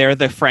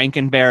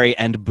Frankenberry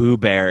and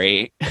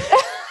Booberry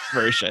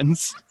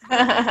versions.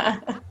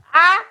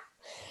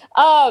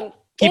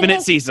 Keeping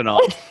it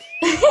seasonal.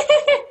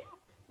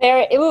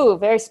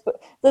 The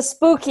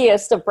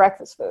spookiest of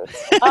breakfast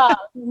foods.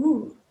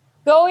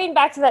 Going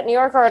back to that New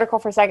York article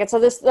for a second, so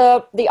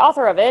the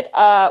author of it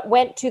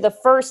went to the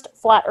first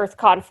Flat Earth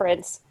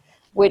conference,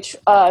 which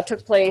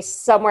took place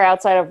somewhere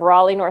outside of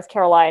Raleigh, North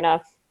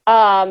Carolina.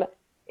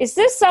 Is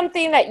this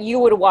something that you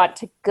would want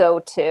to go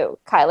to,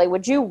 Kylie?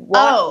 Would you want?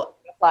 Oh,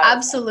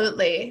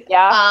 absolutely.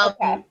 Yeah.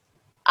 Okay.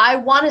 I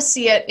want to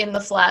see it in the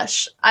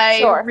flesh.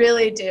 I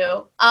really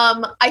do.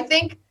 I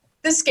think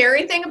the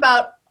scary thing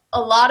about a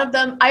lot of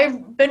them,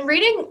 I've been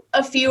reading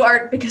a few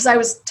because I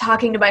was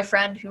talking to my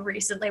friend who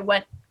recently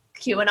went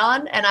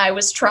QAnon, and I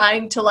was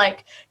trying to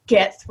like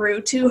get through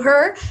to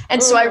her.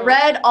 And so I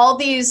read all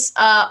these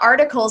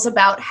articles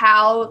about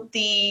how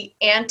the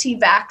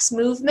anti-vax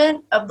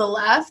movement of the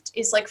left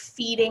is like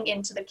feeding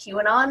into the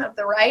QAnon of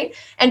the right.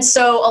 And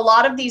so a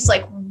lot of these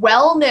like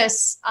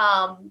wellness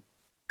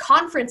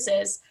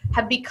conferences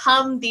have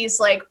become these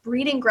like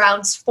breeding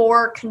grounds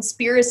for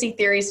conspiracy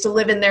theories to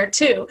live in there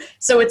too.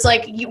 So it's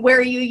like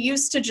where you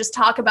used to just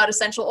talk about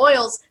essential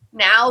oils,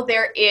 now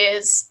there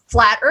is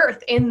flat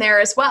earth in there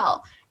as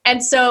well.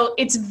 And so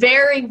it's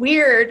very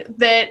weird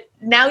that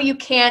now you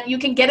can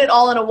get it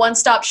all in a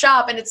one-stop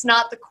shop, and it's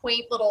not the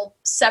quaint little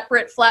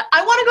separate flat.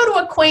 I want to go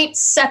to a quaint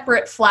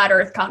separate flat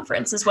earth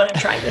conference is what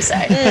I'm trying to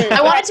say.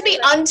 I want it to be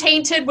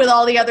untainted with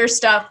all the other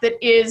stuff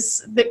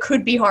that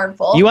could be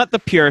harmful. You want the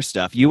pure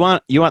stuff. You just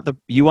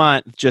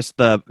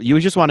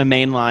want to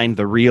mainline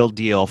the real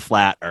deal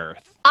flat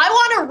earth. I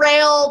want to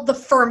rail the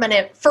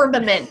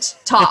firmament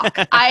talk.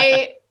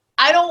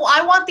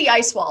 I want the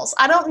ice walls.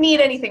 I don't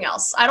need anything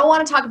else. I don't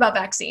want to talk about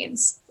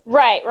vaccines.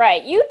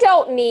 Right. You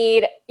don't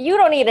need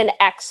an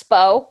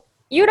expo.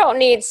 You don't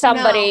need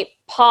somebody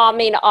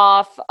palming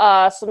off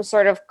some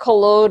sort of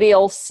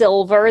colloidal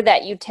silver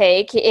that you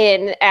take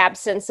in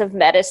absence of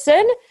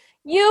medicine.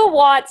 You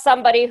want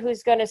somebody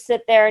who's going to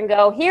sit there and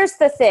go, here's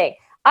the thing.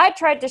 I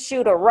tried to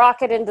shoot a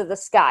rocket into the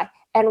sky,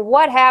 and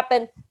what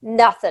happened?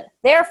 Nothing.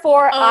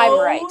 Therefore, I'm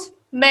right.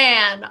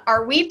 Man,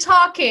 are we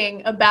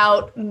talking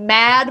about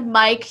Mad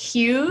Mike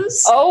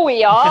Hughes? Oh,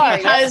 we are.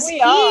 Because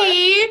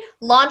he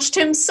launched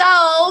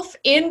himself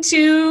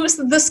into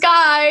the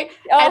sky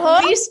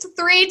at least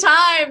 3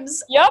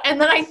 times. Yep. And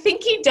then I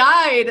think he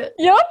died.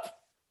 Yep.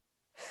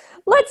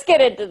 Let's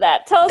get into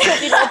that. Tell us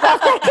what you know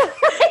about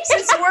that.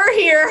 Since we're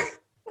here.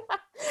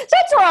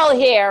 Since we're all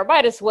here,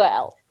 might as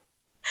well.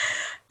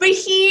 But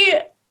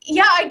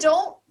I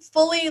don't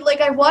fully,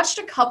 like, I watched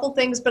a couple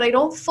things, but I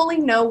don't fully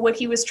know what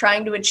he was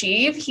trying to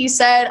achieve. He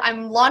said,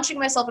 I'm launching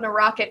myself in a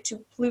rocket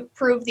to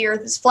prove the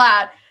earth is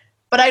flat,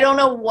 but I don't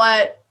know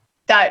what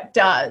that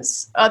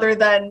does other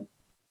than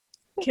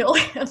kill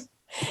him.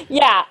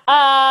 Yeah.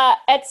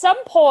 At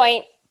some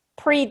point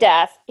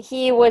pre-death,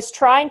 he was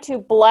trying to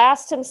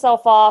blast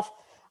himself off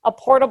a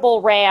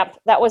portable ramp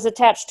that was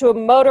attached to a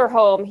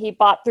motorhome he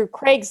bought through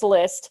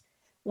Craigslist,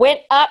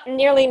 went up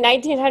nearly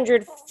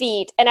 1,900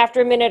 feet, and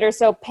after a minute or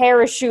so,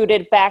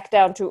 parachuted back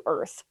down to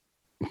Earth.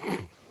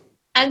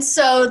 And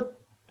so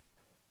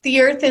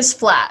the Earth is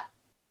flat.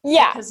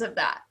 Yeah. Because of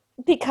that.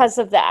 Because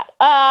of that.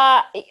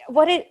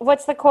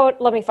 What's the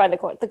quote? Let me find the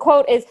quote. The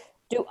quote is,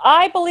 do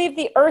I believe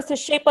the Earth is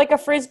shaped like a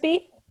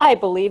Frisbee? I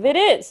believe it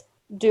is.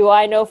 Do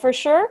I know for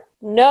sure?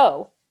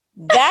 No.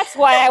 That's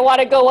why I want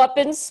to go up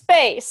in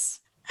space.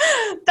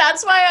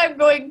 That's why I'm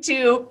going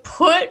to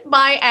put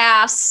my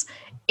ass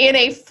in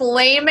a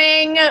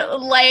flaming,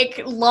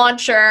 like,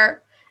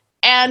 launcher,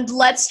 and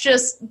let's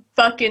just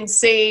fucking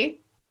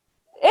see.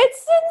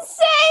 It's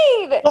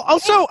insane! Well,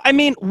 also, I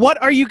mean,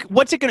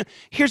 what's it gonna,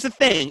 here's the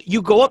thing,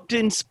 you go up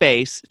in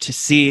space to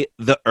see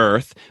the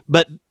Earth,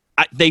 but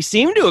they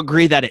seem to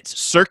agree that it's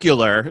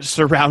circular,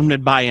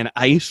 surrounded by an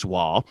ice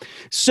wall,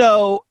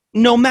 so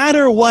no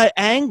matter what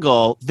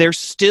angle, they're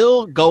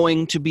still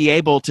going to be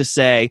able to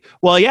say,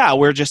 well, yeah,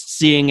 we're just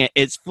seeing it,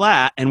 it's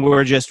flat, and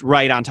we're just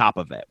right on top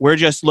of it. We're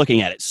just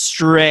looking at it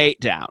straight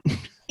down.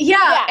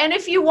 Yeah, and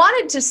if you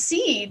wanted to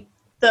see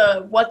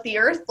what the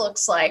Earth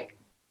looks like,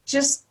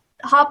 just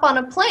hop on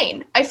a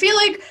plane. I feel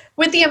like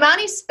with the amount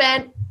he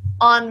spent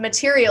on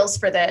materials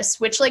for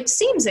this, which, like,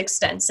 seems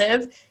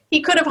extensive,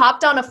 he could have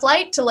hopped on a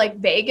flight to, like,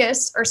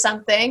 Vegas or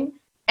something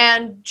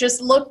and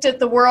just looked at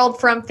the world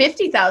from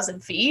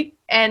 50,000 feet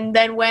and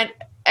then went,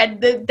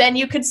 and then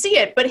you could see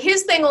it. But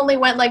his thing only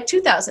went like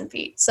 2,000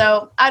 feet.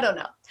 So I don't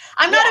know.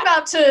 I'm not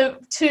about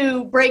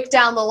to break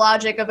down the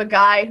logic of a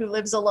guy who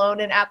lives alone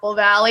in Apple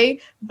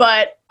Valley,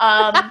 but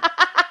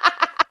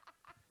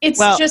it's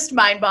just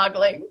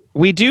mind-boggling.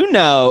 We do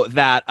know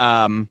that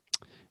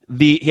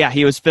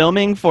he was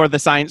filming for the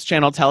Science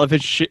Channel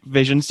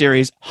television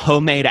series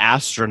Homemade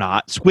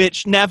Astronauts,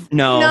 which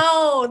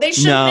No, they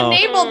shouldn't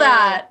enable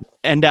that.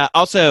 And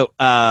also,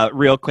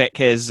 real quick,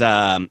 his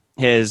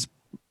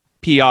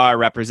PR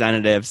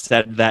representative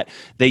said that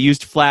they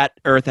used Flat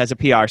Earth as a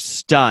PR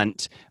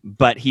stunt,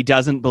 but he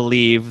doesn't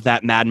believe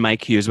that Mad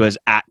Mike Hughes was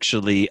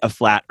actually a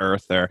flat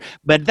earther.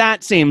 But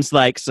that seems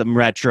like some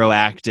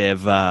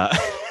retroactive...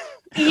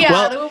 Yeah,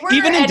 well,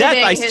 even in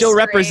death, I still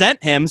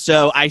represent him,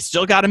 so I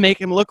still got to make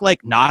him look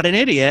like not an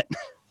idiot.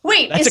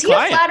 Wait, is he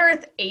a flat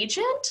Earth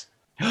agent?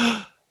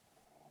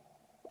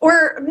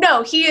 Or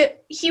no,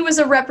 he was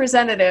a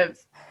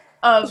representative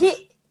of.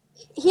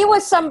 He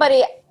was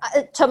somebody,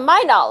 to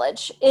my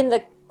knowledge, in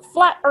the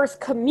flat Earth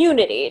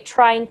community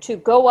trying to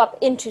go up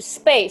into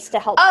space to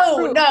help.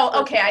 Oh no,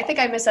 okay, I think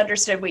I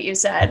misunderstood what you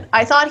said.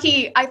 I thought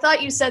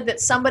you said that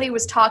somebody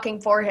was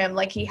talking for him,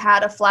 like he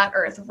had a flat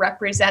Earth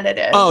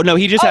representative. Oh no,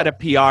 he just had a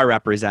PR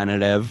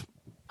representative.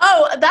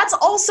 Oh, that's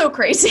also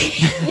crazy.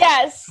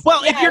 Yes.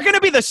 Well, yes. if you're going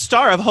to be the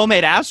star of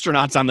Homemade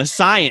Astronauts on the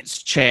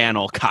Science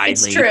Channel, Kylie,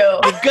 It's true.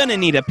 you're going to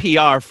need a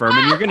PR firm,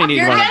 and you're going to need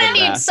You're one of gonna the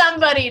need best.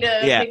 somebody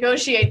to Yeah.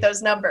 negotiate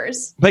those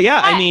numbers. But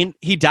yeah, I mean,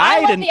 he I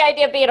died, love and the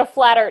idea of being a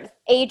flat Earth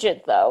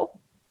agent, though.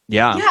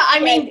 yeah. Yeah, I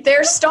mean,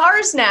 they're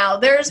stars now.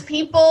 There's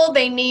people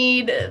they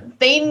need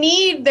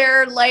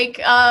their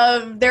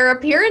their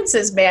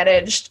appearances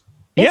managed.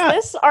 Is Yeah.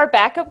 this our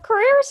backup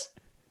careers?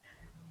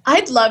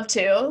 I'd love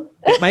to.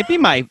 It might be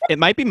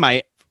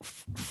my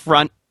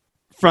front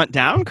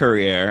down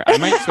career. I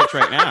might switch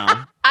right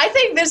now. I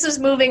think this is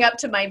moving up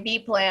to my B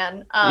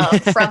plan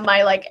from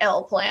my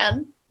L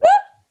plan.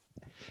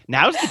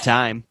 Now's the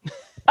time.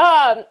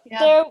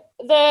 Yeah.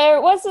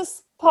 There was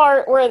this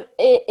part where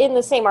in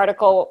the same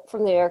article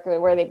from the New Yorker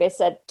where they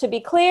basically said, to be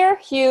clear,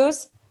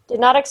 Hughes did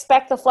not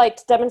expect the flight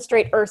to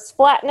demonstrate Earth's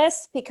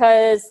flatness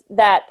because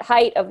that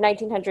height of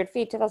 1,900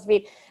 feet, 2,000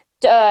 feet,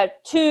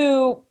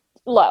 too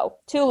low.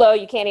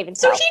 You can't even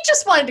So tell. he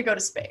just wanted to go to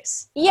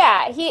space.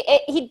 Yeah,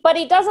 but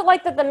he doesn't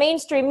like that the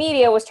mainstream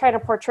media was trying to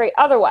portray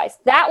otherwise.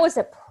 That was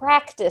a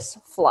practice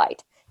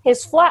flight.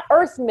 His flat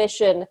Earth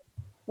mission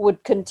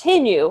would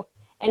continue,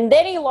 and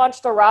then he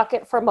launched a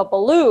rocket from a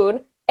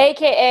balloon,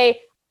 aka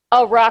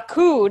a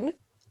raccoon,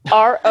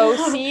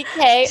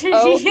 ROCKOON,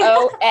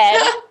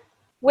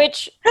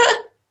 which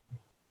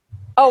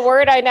a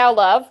word I now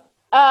love.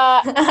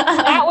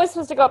 That was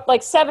supposed to go up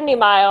like 70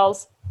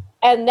 miles,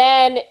 and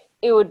then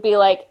it would be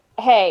like,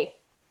 hey,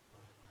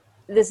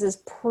 this is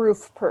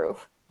proof.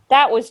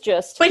 That was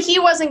just... But he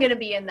wasn't going to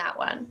be in that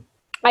one.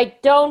 I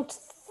don't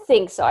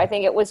think so. I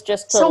think it was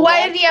just... So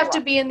why did he have to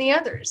be in the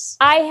others?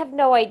 I have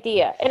no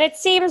idea. And it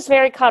seems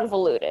very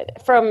convoluted.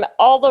 From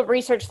all the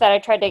research that I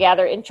tried to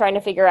gather in trying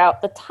to figure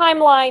out the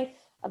timeline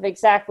of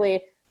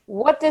exactly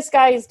what this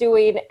guy is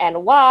doing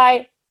and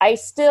why, I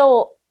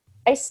still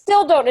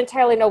don't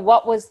entirely know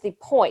what was the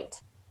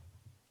point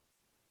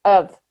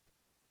of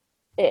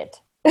it.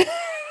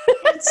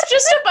 It's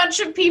just a bunch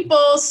of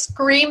people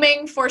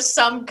screaming for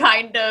some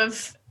kind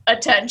of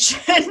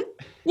attention.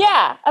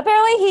 Yeah,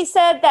 apparently he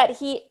said that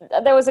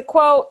there was a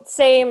quote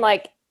saying,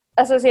 like,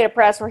 Associated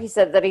Press, where he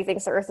said that he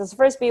thinks the Earth is a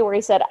frisbee, where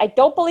he said, I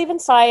don't believe in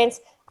science.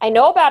 I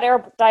know about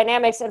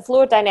aerodynamics and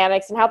fluid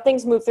dynamics and how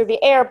things move through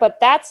the air, but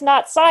that's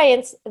not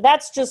science.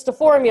 That's just a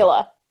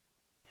formula.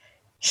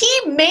 He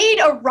made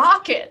a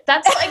rocket.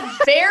 That's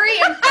very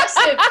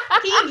impressive.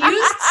 He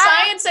used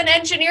science and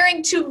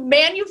engineering to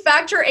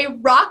manufacture a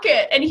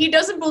rocket, and he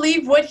doesn't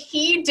believe what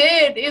he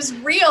did is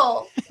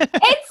real.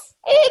 It's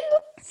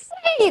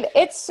insane.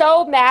 It's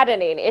so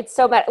maddening. It's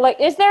so mad. Like,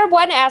 is there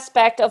one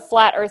aspect of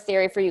flat Earth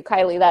theory for you,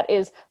 Kylie, that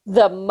is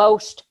the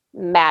most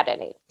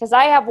maddening? Because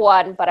I have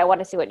one, but I want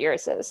to see what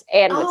yours is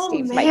and what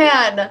Steve's might be.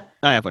 Man.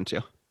 I have one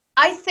too.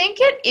 I think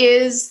it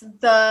is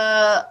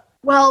the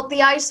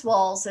ice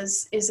walls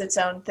is its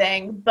own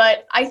thing,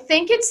 but I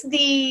think it's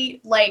the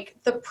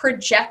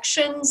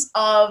projections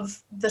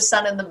of the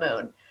sun and the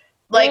moon.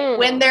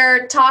 When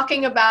they're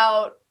talking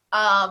about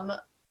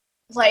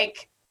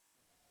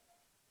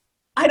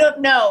I don't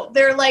know.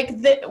 They're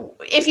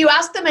if you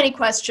ask them any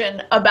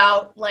question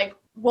about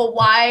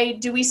why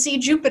do we see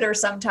Jupiter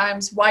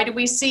sometimes? Why do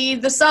we see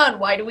the sun?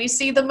 Why do we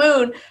see the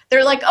moon?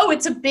 They're like, oh,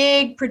 it's a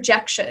big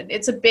projection.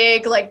 It's a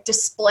big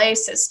display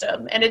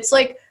system. And it's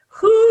like,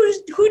 who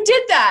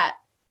did that?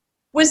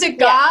 Was it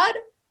God?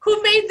 Yeah.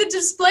 Who made the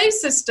display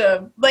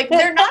system?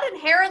 They're not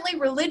inherently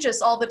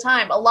religious all the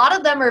time. A lot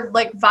of them are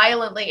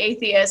violently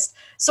atheist.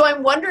 So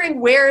I'm wondering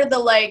where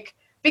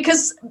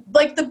because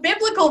the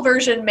biblical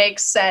version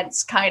makes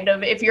sense, kind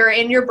of. If you're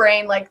in your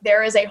brain,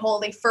 there is a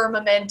holy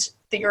firmament,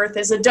 the earth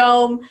is a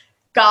dome,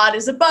 God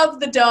is above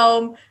the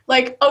dome.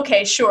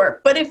 Okay,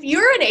 sure. But if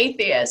you're an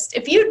atheist,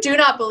 if you do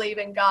not believe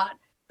in God,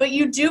 but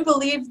you do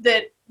believe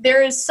that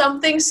there is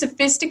something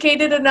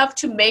sophisticated enough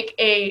to make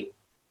a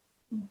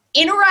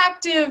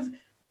interactive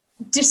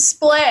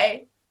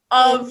display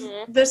of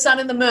the sun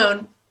and the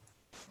moon,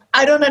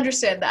 I don't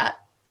understand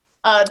that.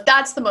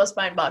 That's the most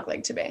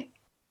mind-boggling to me.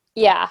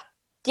 Yeah,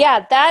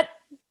 that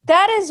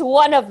is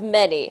one of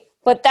many,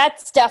 but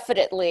that's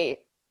definitely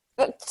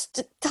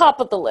top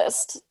of the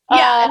list.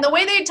 Yeah, and the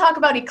way they talk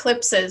about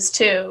eclipses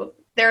too,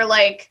 they're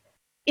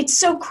it's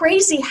so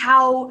crazy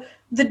how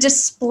the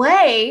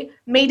display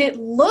made it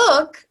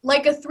look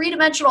like a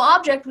three-dimensional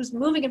object was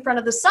moving in front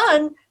of the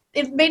sun.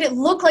 It made it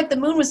look like the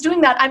moon was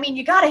doing that. I mean,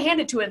 you got to hand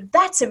it to it.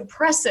 That's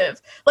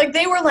impressive.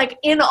 They were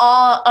in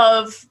awe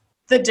of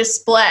the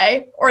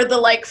display or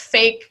the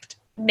faked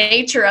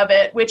nature of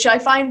it, which I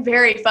find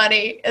very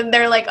funny. And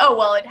they're like, oh,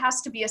 well, it has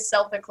to be a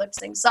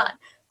self-eclipsing sun.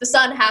 The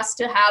sun has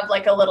to have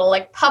a little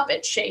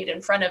puppet shade in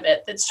front of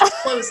it that's just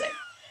closing.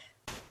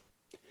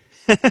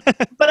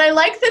 But I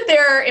like that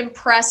they're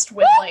impressed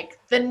with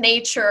the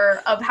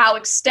nature of how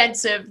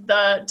extensive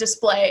the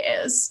display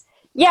is.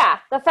 Yeah,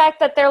 the fact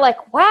that they're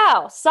like,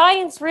 wow,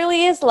 science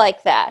really is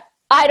like that.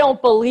 I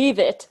don't believe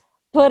it,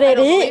 but it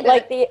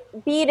is.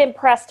 Being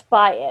impressed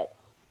by it.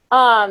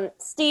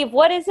 Steve,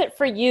 what is it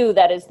for you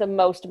that is the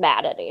most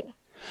maddening?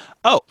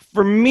 Oh,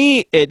 for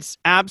me, it's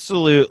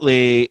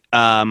absolutely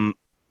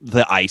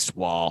the ice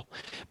wall,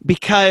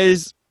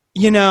 because,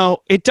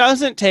 it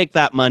doesn't take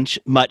that much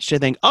to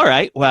think, all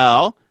right,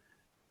 well,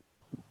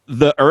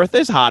 the Earth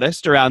is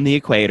hottest around the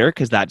equator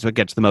because that's what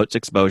gets the most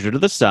exposure to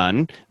the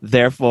sun.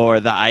 Therefore,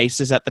 the ice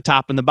is at the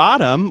top and the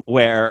bottom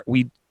where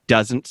we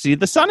doesn't see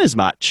the sun as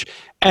much.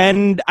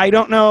 And I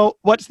don't know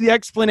what's the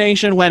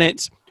explanation when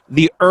it's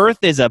the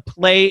Earth is a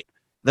plate,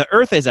 the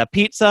Earth is a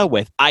pizza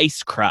with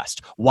ice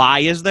crust. Why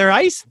is there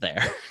ice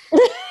there?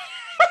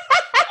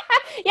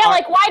 Yeah,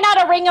 like why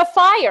not a ring of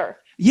fire?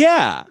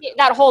 Yeah.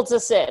 That holds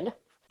us in.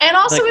 And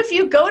also, if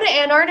you go to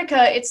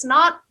Antarctica, it's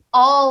not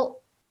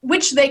all,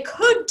 which they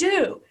could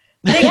do.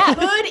 They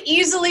could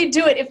easily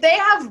do it. If they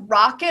have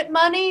rocket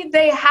money,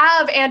 they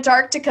have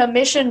Antarctica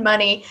mission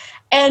money.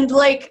 And,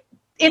 like,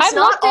 it's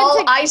not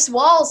all ice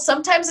walls.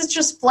 Sometimes it's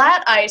just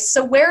flat ice.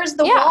 So where's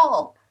the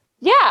wall?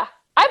 Yeah.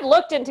 I've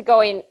looked into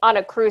going on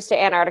a cruise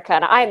to Antarctica,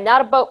 and I am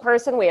not a boat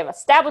person. We have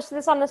established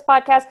this on this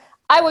podcast.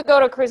 I would go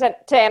to a cruise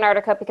to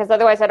Antarctica because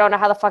otherwise I don't know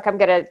how the fuck I'm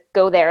going to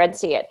go there and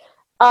see it.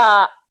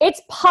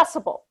 It's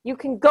possible. You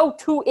can go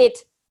to it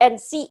and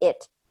see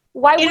it.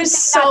 Why it is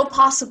so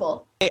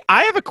possible.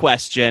 I have a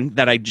question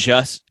that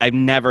I've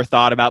never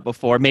thought about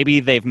before. Maybe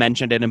they've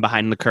mentioned it in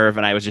Behind the Curve,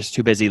 and I was just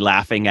too busy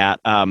laughing at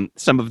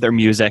some of their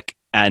music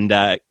and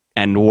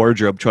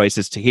wardrobe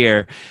choices to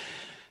hear.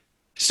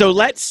 So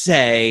let's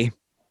say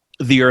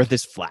the Earth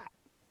is flat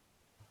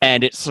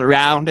and it's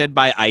surrounded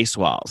by ice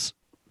walls.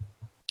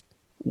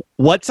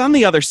 What's on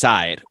the other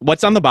side?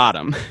 What's on the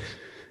bottom?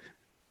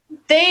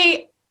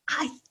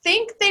 I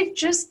think they've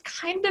just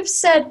kind of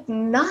said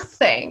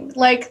nothing.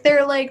 Like,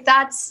 they're like,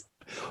 that's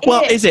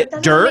well, is it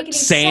dirt,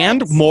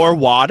 sand, sense. More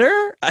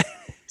water?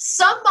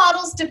 Some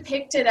models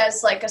depict it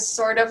as like a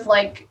sort of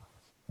like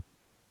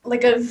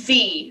a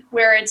V,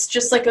 where it's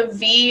just like a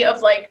V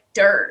of like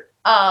dirt.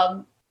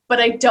 But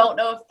I don't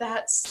know if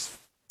that's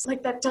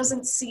like, that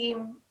doesn't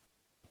seem.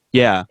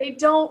 Yeah. I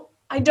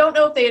don't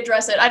know if they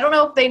address it. I don't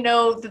know if they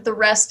know that the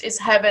rest is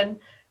heaven.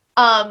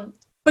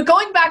 But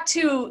going back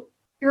to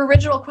your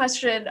original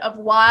question of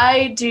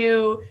why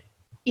do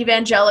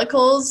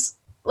evangelicals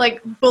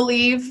like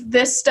believe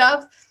this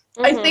stuff,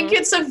 I think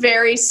it's a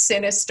very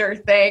sinister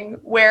thing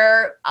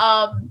where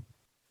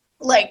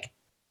like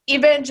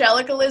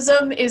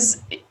evangelicalism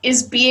is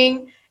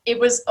being, it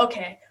was,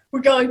 okay,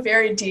 we're going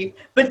very deep,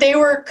 but they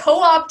were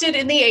co-opted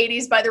in the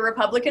 80s by the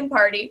Republican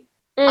Party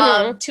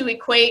to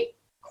equate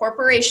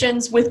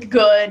corporations with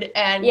good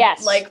and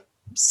like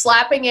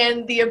slapping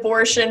in the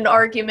abortion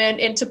argument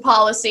into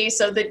policy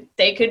so that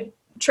they could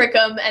trick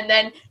them. And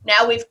then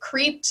now we've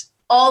creeped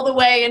all the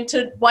way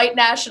into white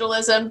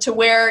nationalism to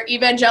where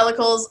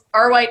evangelicals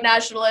are white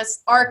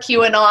nationalists, are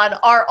QAnon,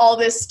 are all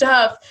this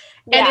stuff.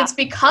 And it's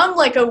become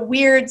like a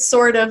weird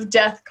sort of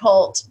death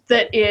cult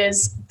that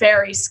is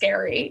very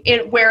scary.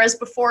 Whereas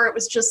before it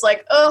was just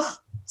like, ugh,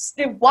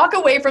 walk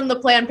away from the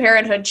Planned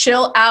Parenthood,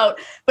 chill out.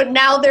 But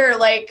now they're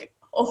like,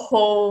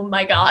 oh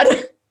my God.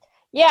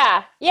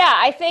 Yeah,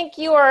 I think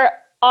you are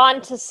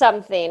onto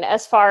something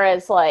as far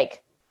as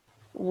like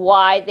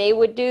why they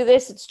would do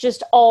this. It's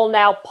just all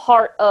now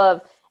part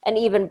of an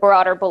even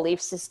broader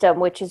belief system,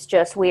 which is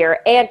just we're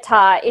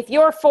anti. If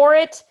you're for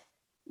it,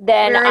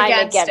 then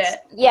I'm against it.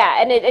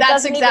 Yeah, and it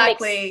doesn't even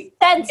make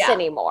sense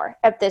anymore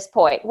at this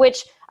point,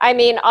 which, I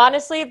mean,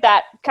 honestly,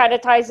 that kind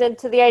of ties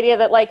into the idea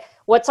that, like,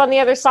 what's on the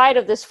other side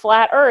of this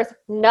flat earth?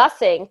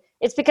 Nothing.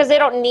 It's because they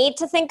don't need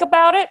to think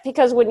about it,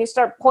 because when you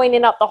start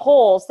pointing out the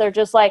holes, they're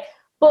just like,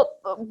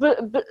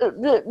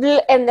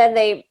 and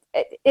then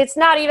it's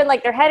not even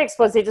like their head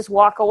explodes, they just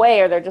walk away,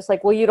 or they're just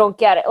like, well, you don't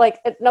get it. Like,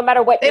 no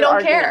matter what your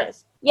argument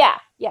is. Yeah.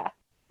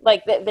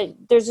 Like,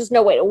 there's just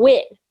no way to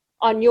win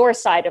on your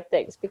side of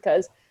things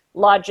because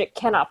logic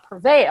cannot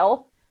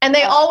prevail. And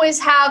they always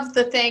have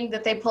the thing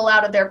that they pull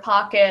out of their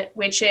pocket,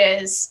 which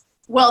is,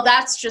 well,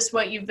 that's just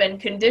what you've been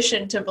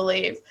conditioned to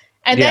believe.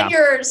 And then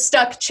you're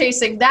stuck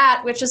chasing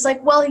that, which is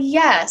like, well,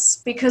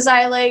 yes, because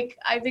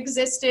I've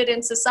existed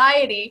in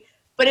society.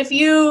 But if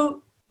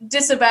you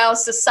disavow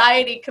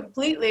society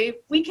completely,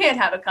 we can't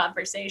have a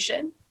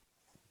conversation.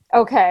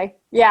 Okay.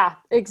 Yeah,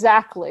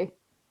 exactly.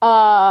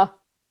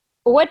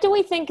 What do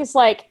we think is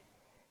like,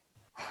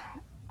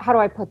 how do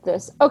I put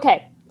this?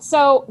 Okay.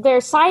 So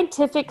there's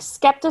scientific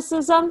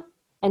skepticism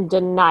and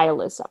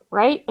denialism,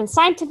 right? And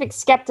scientific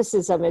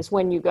skepticism is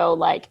when you go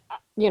like,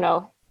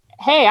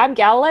 hey, I'm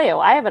Galileo.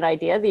 I have an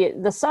idea.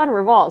 The sun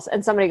revolves.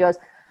 And somebody goes,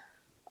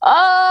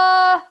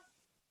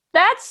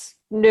 that's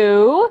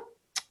new.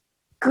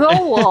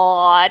 Go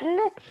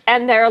on.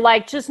 And they're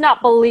like, just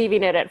not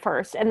believing it at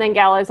first. And then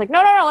Galileo's like,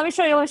 no, let me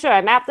show you.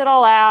 I mapped it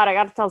all out. I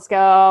got a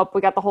telescope. We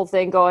got the whole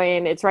thing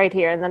going. It's right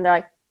here. And then they're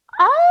like,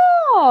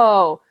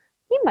 oh,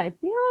 he might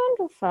be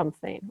onto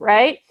something,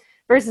 right?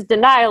 Versus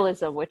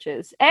denialism, which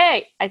is,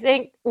 hey, I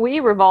think we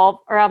revolve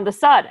around the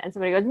sun. And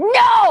somebody goes,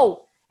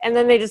 no! And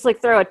then they just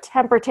like throw a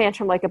temper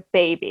tantrum like a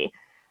baby.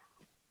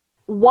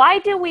 Why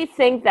do we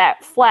think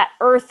that flat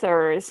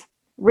earthers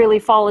really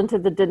fall into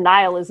the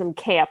denialism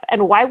camp?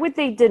 And why would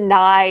they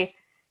deny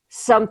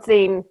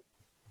something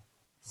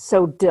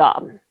so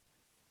dumb?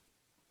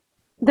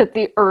 that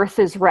the Earth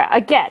is round.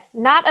 Again,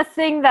 not a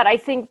thing that I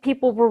think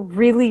people were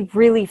really,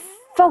 really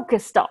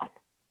focused on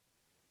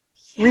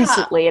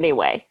recently,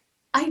 anyway.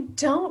 I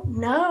don't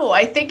know.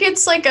 I think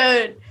it's like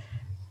a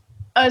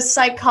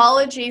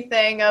psychology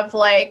thing of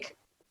like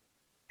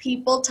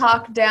people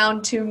talk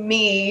down to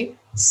me,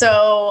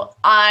 so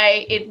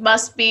it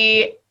must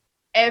be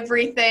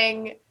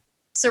everything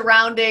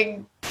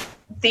surrounding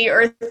the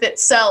Earth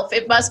itself.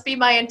 It must be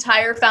my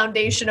entire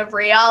foundation of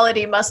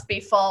reality must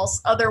be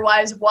false.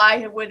 Otherwise,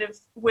 why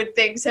would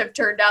things have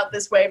turned out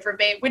this way for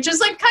me? Which is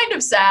like kind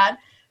of sad.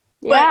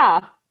 Yeah.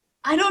 But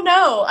I don't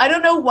know. I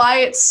don't know why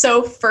it's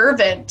so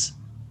fervent.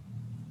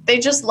 They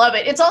just love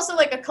it. It's also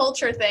like a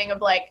culture thing of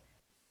like,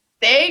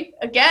 they,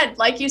 again,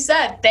 like you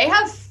said, they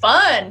have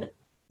fun.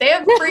 They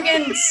have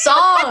friggin'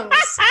 songs.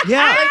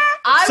 Yeah. Like,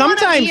 I want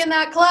to be in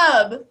that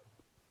club.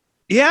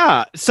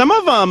 Yeah, some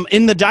of them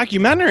in the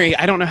documentary,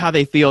 I don't know how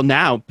they feel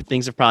now, but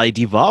things have probably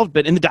devolved,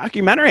 but in the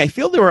documentary, I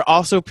feel there were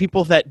also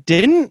people that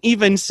didn't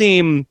even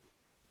seem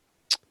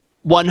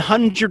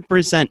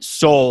 100%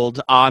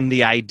 sold on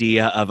the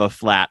idea of a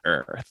flat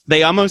Earth.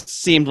 They almost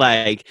seemed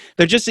like,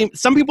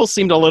 some people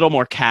seemed a little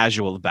more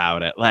casual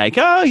about it, like,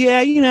 oh yeah,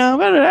 I don't know.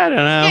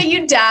 Yeah,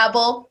 you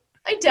dabble.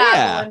 I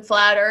dabble in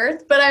flat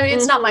Earth, but I mean,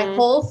 it's not my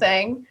whole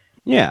thing.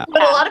 Yeah.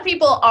 But a lot of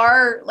people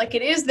are, like,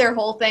 it is their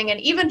whole thing. And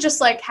even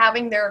just, like,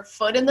 having their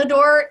foot in the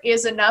door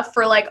is enough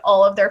for, like,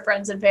 all of their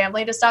friends and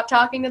family to stop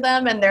talking to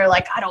them. And they're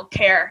like, I don't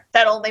care.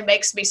 That only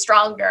makes me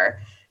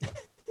stronger.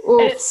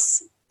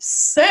 It's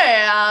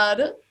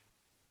sad.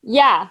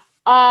 Yeah.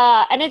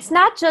 And it's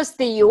not just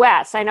the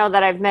U.S. I know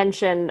that I've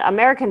mentioned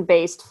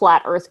American-based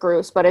flat Earth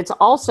groups, but it's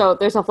also,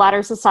 there's a Flat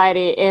Earth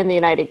Society in the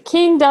United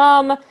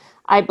Kingdom.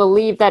 I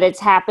believe that it's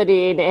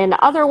happening in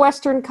other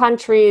Western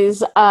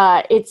countries.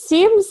 It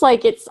seems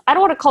like I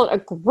don't want to call it a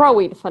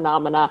growing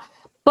phenomena,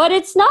 but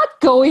it's not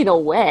going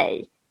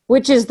away,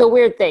 which is the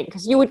weird thing.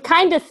 Because you would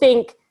kind of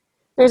think,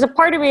 there's a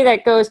part of me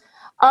that goes,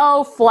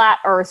 oh, flat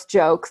Earth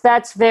joke.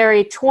 That's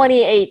very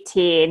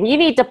 2018. You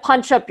need to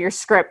punch up your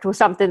script with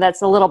something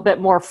that's a little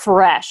bit more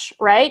fresh,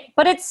 right?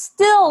 But it's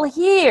still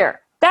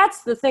here.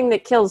 That's the thing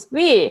that kills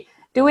me.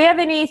 Do we have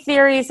any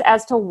theories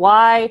as to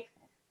why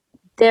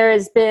there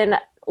has been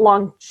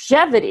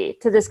longevity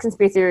to this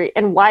conspiracy theory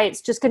and why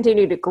it's just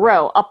continued to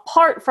grow,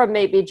 apart from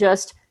maybe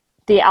just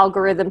the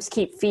algorithms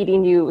keep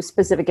feeding you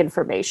specific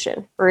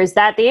information? Or is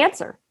that the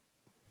answer?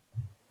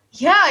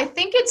 Yeah, I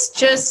think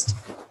it's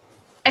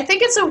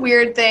a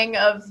weird thing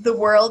of the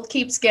world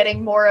keeps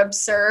getting more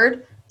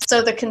absurd,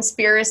 so the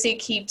conspiracy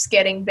keeps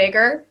getting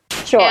bigger.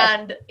 Sure.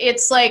 And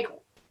it's like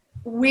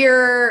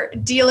we're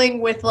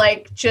dealing with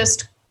like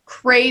just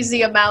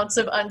crazy amounts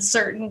of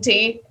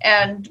uncertainty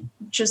and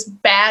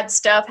just bad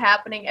stuff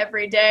happening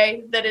every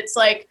day, that it's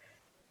like,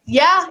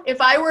 yeah,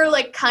 if I were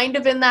like kind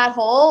of in that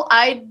hole,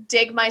 I'd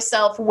dig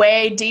myself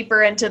way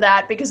deeper into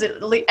that, because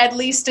it at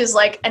least is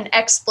like an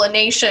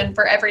explanation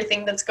for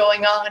everything that's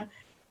going on.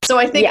 So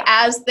I think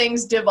as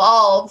things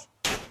devolve,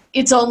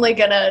 it's only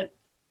gonna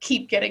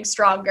keep getting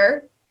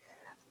stronger.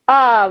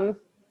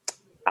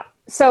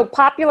 So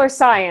Popular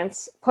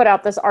Science put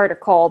out this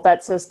article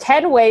that says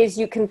 10 ways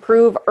you can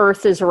prove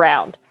Earth is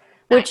round,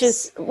 which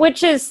is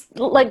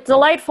like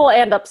delightful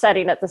and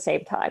upsetting at the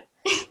same time.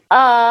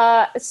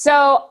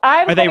 So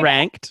Are they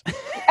ranked?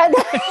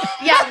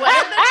 Yeah, what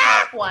are the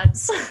top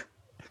ones?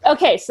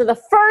 Okay, so the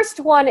first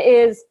one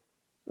is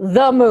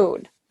the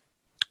moon.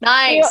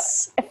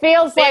 Nice. It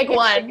feels big like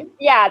one.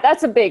 Yeah,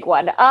 that's a big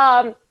one.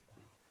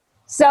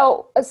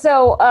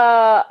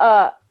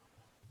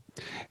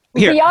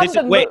 Here,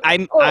 wait.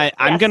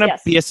 I'm gonna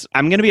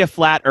be a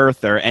flat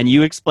earther, and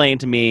you explain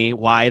to me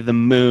why the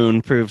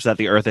moon proves that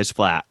the Earth is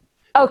flat.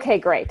 Okay,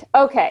 great.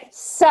 Okay,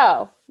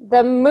 so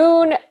the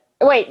moon.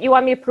 Wait, you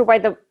want me to prove why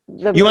the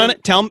You moon?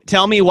 want to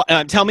tell me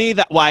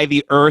why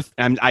the Earth?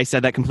 I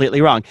said that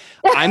completely wrong.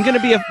 I'm gonna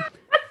be a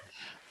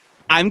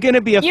You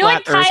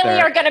flat and Kylie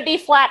earther. are going to be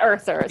flat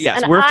earthers.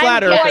 Yes, and we're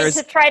flat I'm earthers. going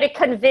to try to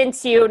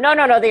convince you. No,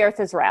 the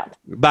Earth is round.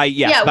 By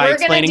we're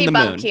explaining the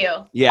moon. debunk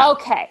you. Yeah.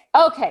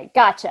 Okay,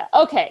 gotcha.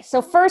 Okay,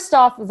 so first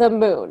off, the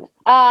moon.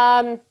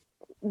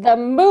 The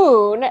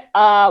moon,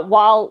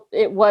 while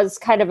it was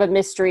kind of a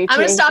mystery. I'm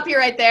going to stop you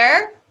right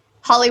there.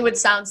 Hollywood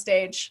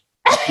soundstage.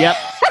 Yep.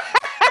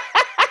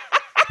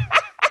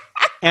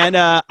 And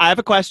I have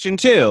a question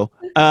too.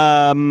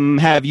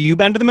 Have you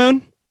been to the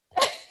moon?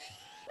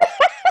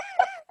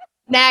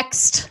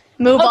 Next.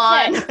 Move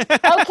on.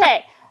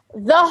 Okay,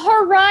 the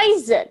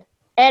horizon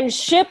and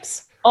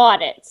ships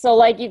on it. So,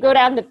 like, you go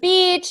down the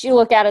beach, you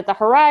look out at the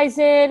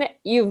horizon,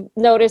 you've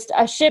noticed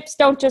ships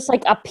don't just,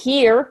 like,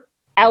 appear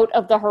out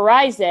of the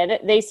horizon.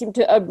 They seem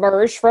to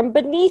emerge from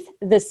beneath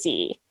the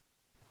sea.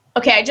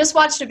 Okay, I just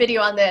watched a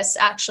video on this,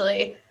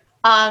 actually.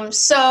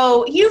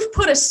 So you've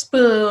put a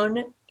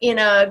spoon in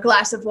a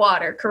glass of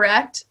water,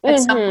 correct? At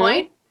some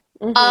point?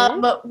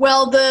 Mm-hmm.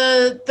 Well,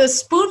 the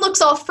spoon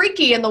looks all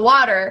freaky in the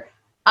water,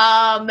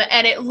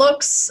 and it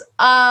looks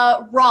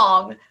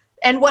wrong.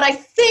 And what I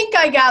think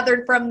I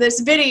gathered from this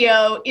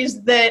video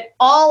is that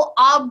all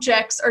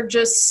objects are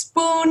just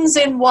spoons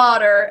in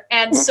water,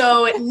 and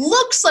so it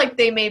looks like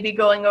they may be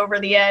going over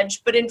the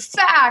edge, but in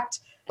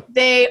fact,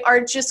 they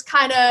are just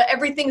kind of,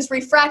 everything's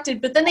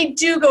refracted, but then they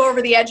do go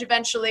over the edge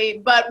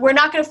eventually. But we're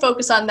not going to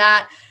focus on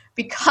that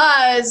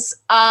because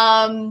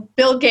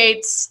Bill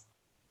Gates,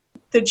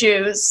 the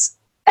Jews,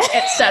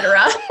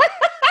 etc.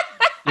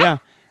 Yeah.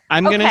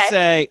 I'm Okay. gonna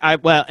say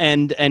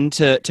and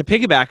to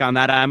piggyback on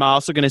that, I'm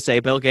also gonna say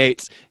Bill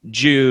Gates,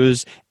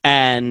 Jews,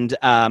 and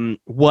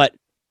what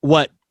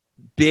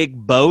big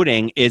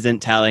boating isn't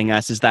telling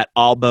us is that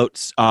all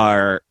boats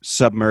are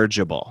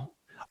submergible.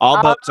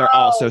 All boats are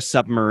also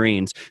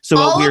submarines. So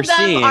what All we're of them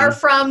seeing are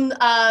from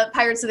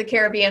Pirates of the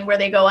Caribbean, where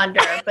they go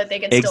under, but they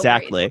can still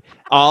exactly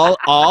all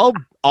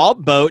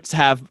boats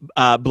have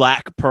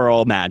black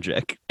pearl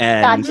magic,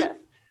 and Gotcha. breathe.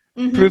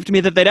 Mhm. prove to me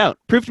that they don't.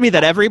 Prove to me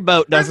that every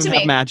boat Prove doesn't to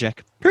have me.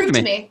 magic. Prove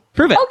to me.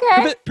 Prove it.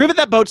 Okay. Prove it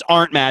that boats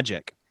aren't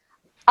magic.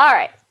 All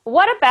right.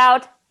 What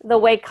about the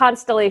way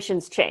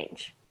constellations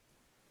change?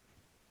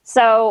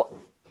 So,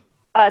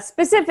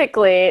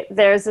 specifically,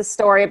 there's a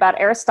story about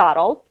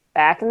Aristotle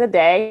back in the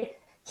day.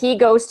 He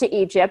goes to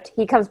Egypt.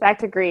 He comes back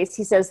to Greece.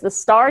 He says the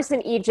stars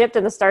in Egypt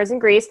and the stars in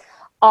Greece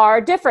are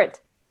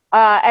different.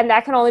 And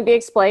that can only be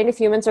explained if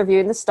humans are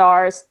viewing the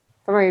stars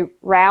from a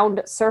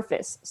round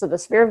surface. So the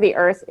sphere of the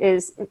Earth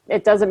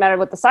it doesn't matter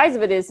what the size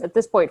of it is at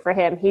this point for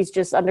him. He's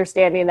just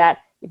understanding that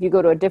if you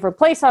go to a different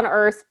place on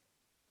Earth,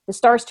 the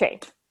stars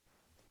change.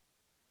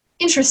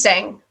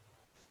 Interesting.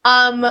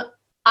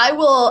 I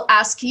will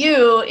ask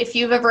you if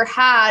you've ever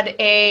had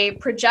a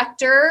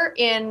projector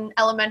in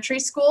elementary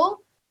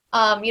school.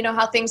 You know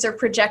how things are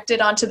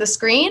projected onto the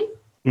screen?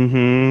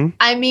 Mm-hmm.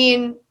 I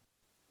mean,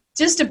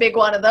 just a big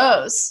one of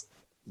those.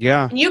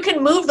 Yeah. And you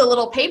can move the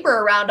little paper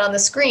around on the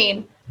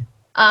screen.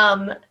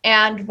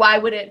 And why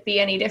would it be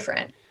any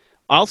different?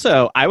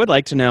 Also, I would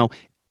like to know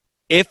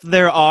if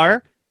there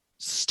are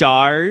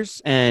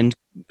stars and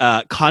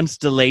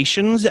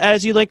constellations,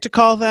 as you like to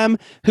call them,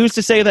 who's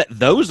to say that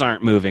those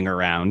aren't moving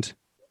around?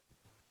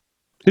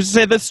 Who's to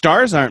say that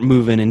stars aren't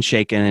moving and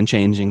shaking and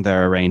changing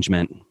their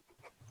arrangement?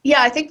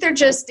 Yeah, I think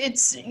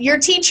it's your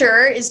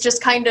teacher is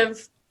just kind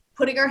of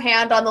putting her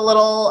hand on the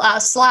little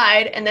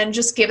slide and then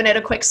just giving it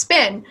a quick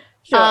spin.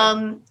 Sure.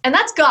 And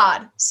that's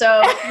God.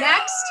 So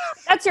next,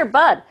 That's your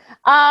bud.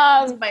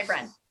 my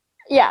friend.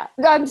 Yeah,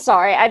 I'm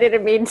sorry. I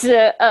didn't mean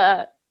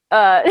to.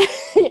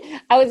 I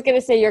was going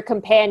to say your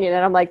companion,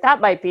 and I'm like,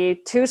 that might be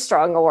too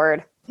strong a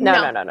word.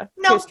 No. No,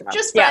 Too strong.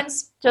 just Yeah,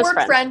 friends. just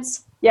Work friends.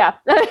 friends. Yeah.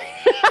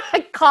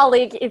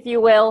 Colleague, if you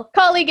will.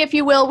 Colleague, if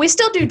you will. We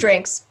still do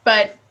drinks,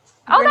 but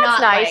Oh, we're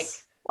that's not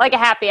nice. Like a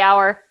happy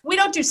hour. we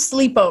don't do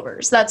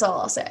sleepovers. That's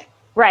all I'll say.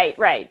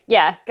 Right.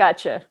 Yeah,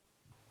 gotcha.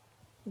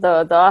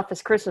 The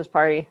office Christmas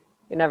party.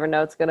 You never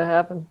know what's going to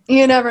happen.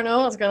 You never know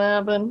what's going to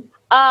happen.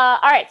 All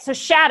right, so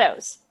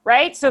shadows,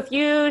 right? So if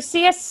you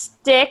see a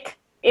stick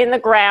in the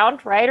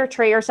ground, right, or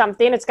tree or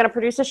something, it's going to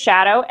produce a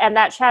shadow, and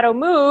that shadow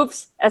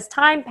moves as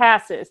time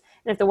passes.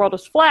 And if the world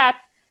was flat,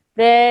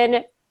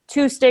 then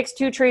two sticks,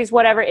 two trees,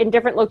 whatever, in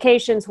different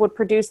locations would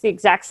produce the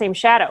exact same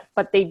shadow.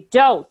 But they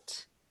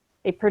don't.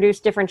 They produce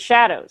different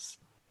shadows.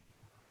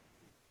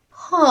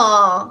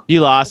 Huh.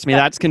 You lost me.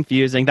 That's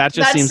confusing. That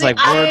just seems like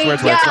words. Yeah,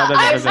 I've shadow,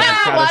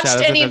 never watched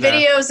shadow, any shadow, shadow.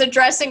 videos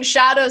addressing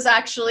shadows,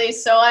 actually,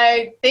 so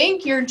I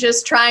think you're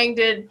just trying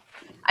to...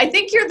 I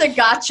think you're the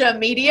gotcha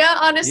media,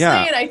 honestly,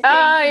 Yeah. and I think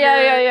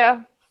Yeah.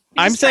 you're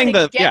I'm just saying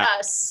trying to the- get yeah.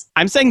 us.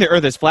 I'm saying the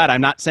Earth is flat.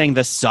 I'm not saying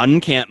the sun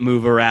can't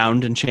move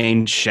around and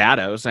change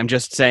shadows. I'm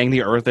just saying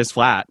the Earth is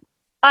flat.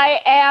 I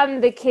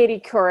am the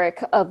Katie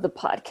Couric of the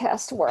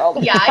podcast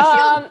world. Yeah,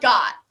 I feel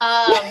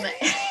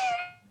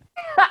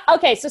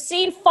Okay, so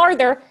seeing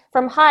farther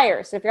from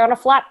higher. So if you're on a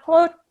flat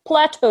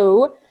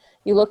plateau,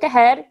 you look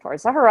ahead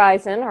towards the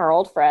horizon, our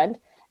old friend,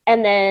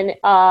 and then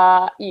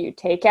you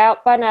take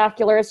out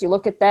binoculars, you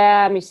look at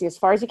them, you see as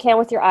far as you can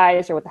with your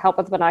eyes or with the help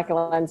of the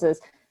binocular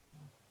lenses,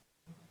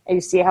 and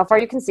you see how far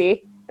you can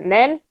see, and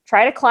then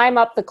try to climb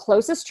up the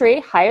closest tree,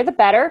 higher the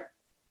better,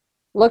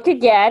 look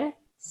again,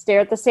 stare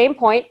at the same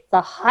point. The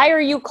higher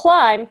you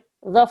climb,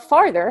 the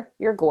farther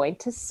you're going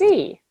to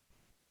see.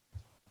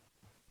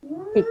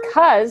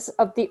 Because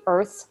of the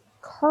Earth's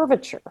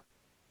curvature.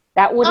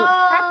 That wouldn't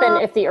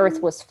happen if the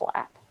Earth was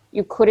flat.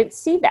 You couldn't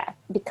see that.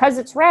 Because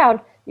it's round,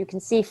 you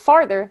can see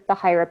farther the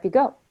higher up you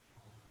go.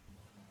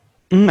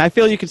 I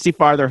feel you could see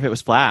farther if it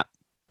was flat.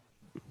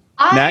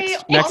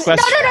 Next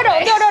question.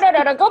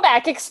 No. Go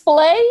back.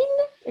 Explain.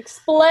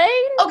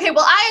 Okay,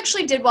 well, I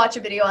actually did watch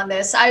a video on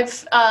this.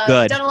 I've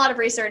Good. done a lot of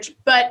research.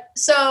 But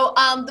so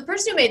the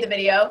person who made the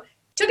video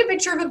took a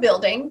picture of a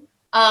building,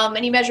 and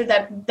he measured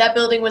that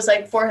building was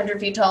like 400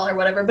 feet tall or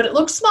whatever, but it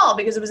looked small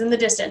because it was in the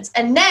distance.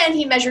 And then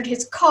he measured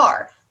his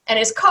car, and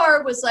his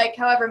car was like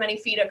however many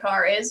feet a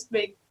car is,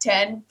 maybe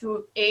 10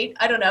 to 8,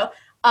 I don't know.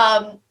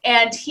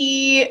 And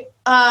he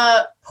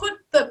put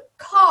the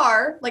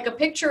car, like a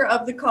picture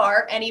of the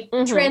car, and he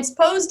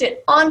transposed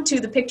it onto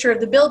the picture of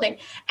the building.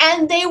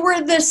 And they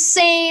were the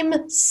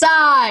same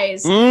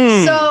size.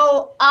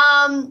 So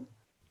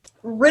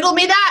Riddle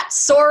me that,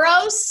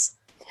 Soros.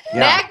 Yeah.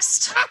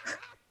 Next.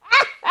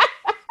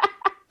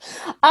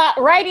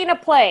 Riding a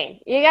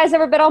plane. You guys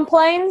ever been on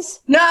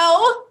planes?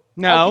 No.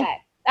 No. Okay.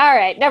 All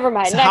right, never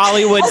mind. It's Next.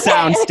 Hollywood Okay.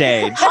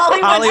 soundstage.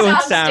 Hollywood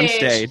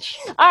soundstage.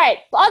 All right,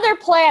 other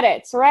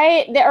planets,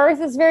 right? The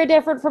Earth is very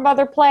different from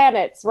other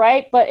planets,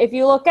 right? But if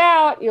you look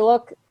out,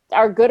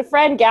 our good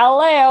friend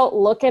Galileo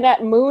looking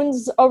at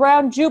moons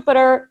around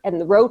Jupiter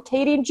and the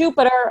rotating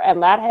Jupiter,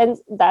 and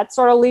that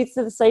sort of leads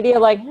to this idea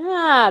like,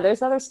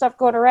 there's other stuff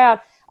going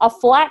around. A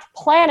flat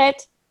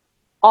planet,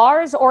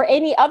 ours or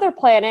any other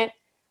planet,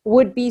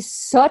 would be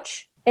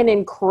such an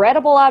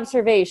incredible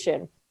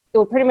observation. It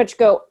would pretty much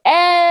go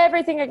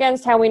everything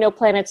against how we know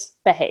planets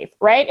behave,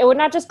 right? It would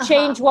not just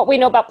change what we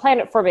know about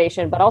planet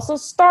formation, but also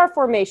star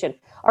formation.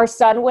 Our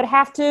sun would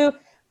have to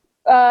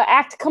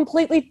act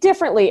completely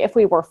differently if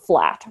we were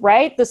flat,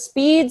 right? The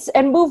speeds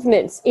and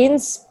movements in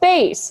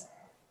space,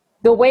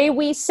 the way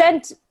we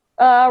sent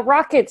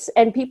rockets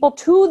and people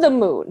to the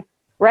moon,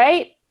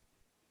 right?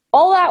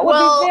 All that would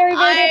be very,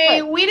 very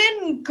different. We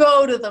didn't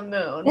go to the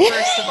moon,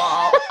 first of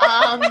all.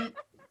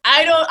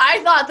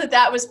 I thought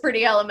that was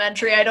pretty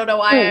elementary. I don't know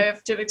why I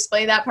have to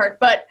explain that part,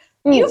 but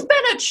you've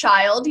been a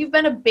child, you've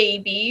been a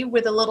baby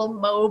with a little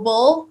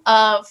mobile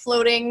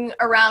floating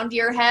around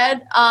your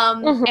head,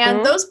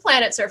 and those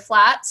planets are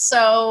flat,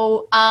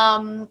 so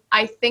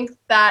I think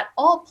that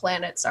all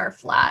planets are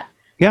flat.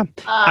 Yeah.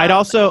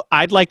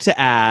 I'd like to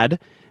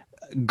add,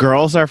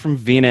 girls are from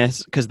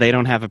Venus because they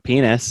don't have a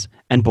penis,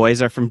 and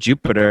boys are from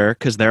Jupiter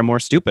because they're more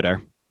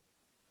stupider.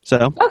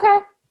 So, okay.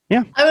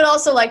 Yeah. I would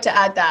also like to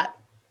add that.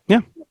 Yeah.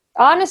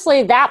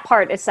 Honestly, that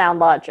part is sound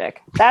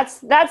logic.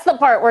 That's the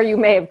part where you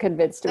may have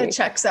convinced me. It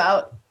checks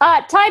out.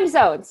 Time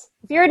zones.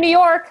 If you're in New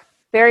York,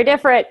 very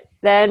different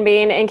than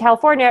being in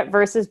California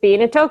versus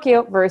being in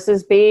Tokyo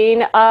versus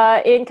being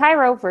in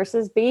Cairo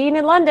versus being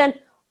in London.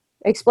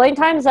 Explain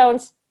time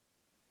zones.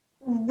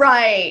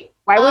 Right.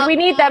 Why would we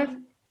need them?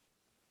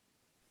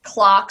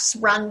 Clocks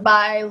run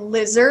by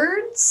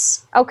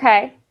lizards.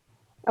 Okay.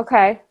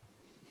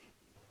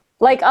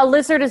 Like a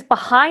lizard is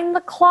behind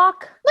the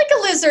clock? Like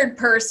a lizard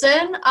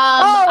person.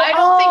 I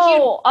don't think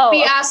you'd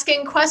be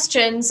asking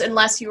questions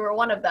unless you were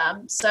one of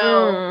them.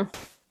 So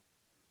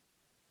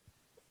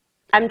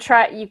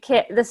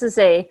this is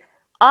a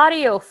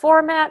audio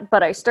format,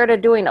 but I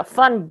started doing a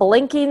fun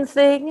blinking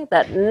thing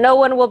that no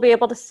one will be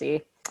able to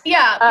see.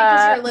 Yeah,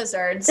 because you're a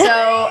lizard.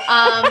 So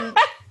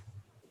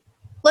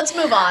let's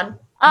move on.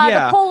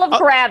 The pull of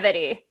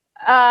gravity.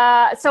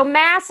 So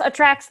mass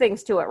attracts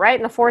things to it, right?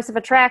 And the force of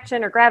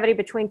attraction or gravity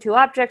between two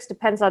objects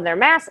depends on their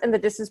mass and the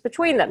distance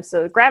between them.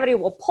 So gravity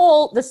will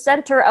pull the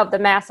center of the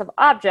mass of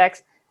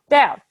objects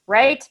down,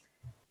 right?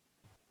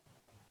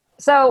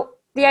 So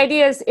the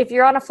idea is if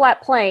you're on a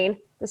flat plane,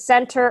 the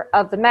center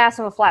of the mass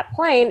of a flat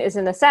plane is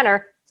in the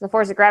center. So the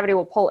force of gravity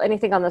will pull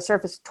anything on the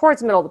surface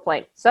towards the middle of the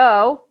plane.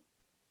 So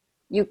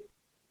we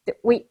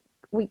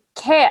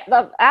can't,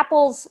 the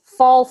apples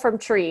fall from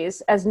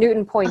trees, as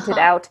Newton pointed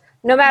out,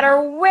 no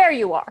matter where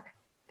you are,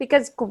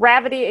 because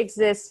gravity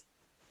exists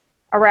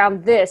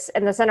around this,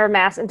 and the center of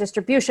mass and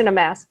distribution of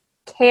mass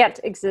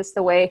can't exist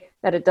the way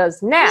that it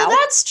does now. Well,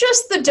 that's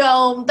just the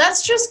dome.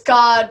 That's just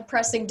God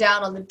pressing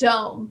down on the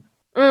dome.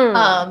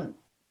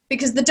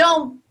 Because the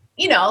dome,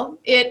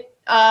 it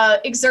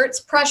exerts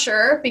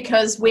pressure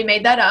because we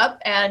made that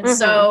up, and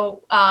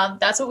so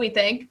that's what we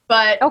think.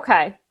 But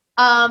okay.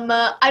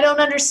 I don't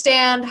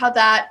understand how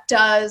that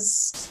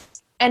does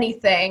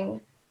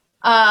anything.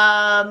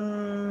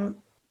 What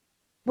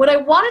I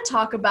want to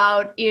talk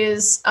about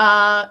is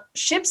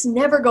ships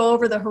never go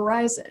over the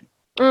horizon.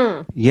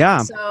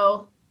 Yeah.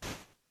 So,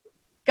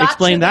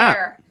 explain that.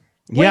 There.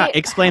 Yeah,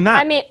 explain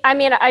that. I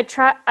mean, I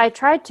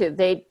tried to.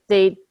 They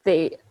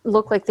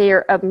look like they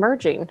are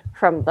emerging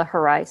from the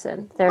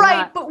horizon. They're right,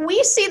 not... but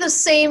we see the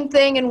same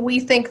thing and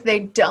we think they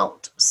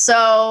don't.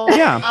 So,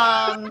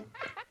 yeah.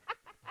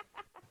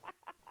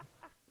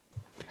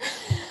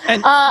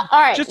 And all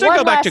right. just to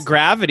go back to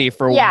gravity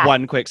for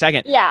one quick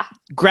second. Yeah.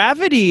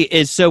 Gravity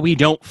is so we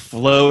don't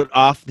float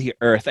off the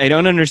Earth. I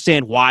don't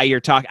understand why you're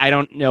talking. I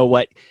don't know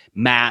what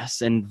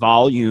mass and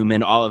volume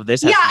and all of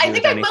this has to do I think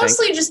with anything.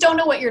 Mostly just don't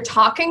know what you're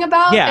talking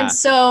about. Yeah. And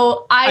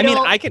so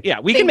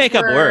we can make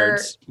up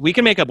words. We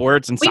can make up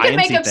words and we can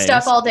make up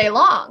stuff all day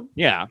long.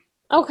 Yeah.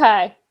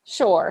 Okay,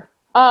 sure.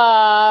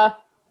 What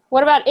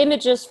about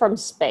images from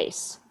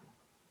space?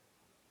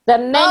 The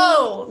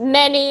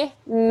many.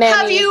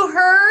 Have you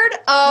heard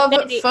of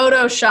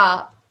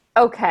Photoshop?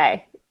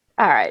 Okay.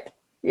 All right.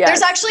 Yeah.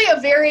 There's actually a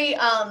very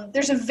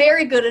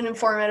good and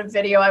informative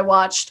video I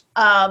watched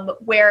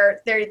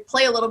where they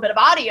play a little bit of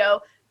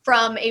audio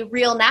from a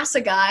real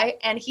NASA guy,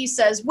 and he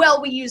says,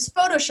 "Well, we use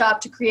Photoshop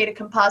to create a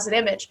composite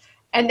image."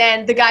 And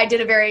then the guy did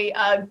a very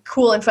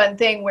cool and fun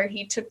thing where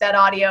he took that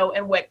audio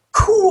and went,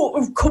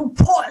 "Cool,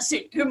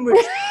 composite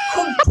image,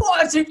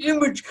 composite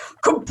image,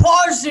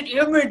 composite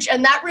image,"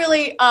 and that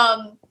really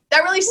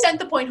sent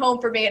the point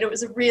home for me, and it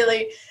was a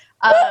really,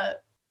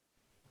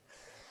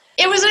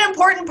 it was an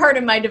important part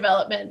of my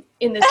development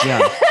in this.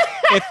 Yeah.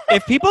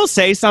 if people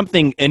say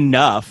something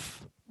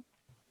enough,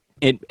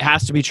 it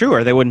has to be true,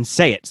 or they wouldn't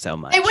say it so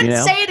much. They wouldn't you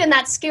know? say it in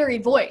that scary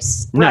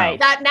voice. No. Right.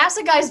 That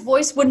NASA guy's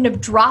voice wouldn't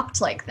have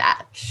dropped like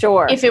that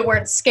Sure. if it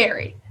weren't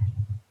scary.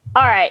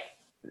 All right.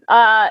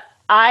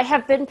 I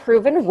have been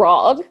proven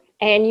wrong,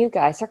 and you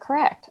guys are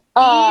correct.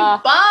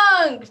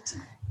 Debunked.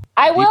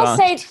 I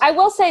Debunked.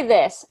 will say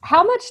this.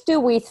 How much do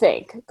we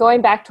think,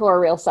 going back to our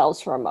real selves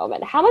for a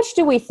moment, how much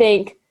do we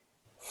think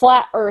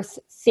flat earth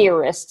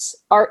theorists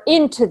are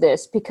into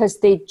this because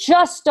they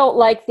just don't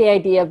like the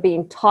idea of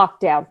being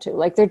talked down to?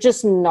 Like, they're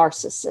just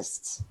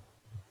narcissists.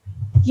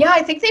 Yeah,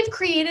 I think they've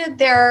created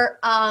their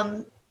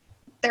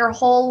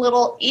whole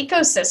little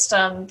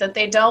ecosystem that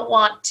they don't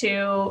want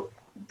to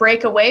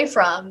break away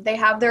from. They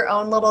have their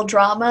own little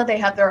drama. They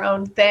have their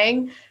own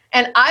thing.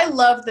 And I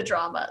love the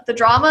drama. The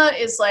drama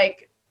is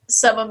like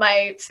some of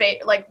my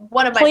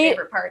one of my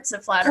favorite parts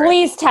of Flat Earth.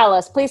 Please tell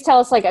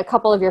us like a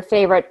couple of your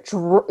favorite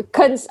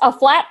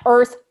Flat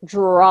Earth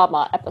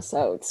drama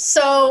episodes.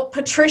 So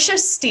Patricia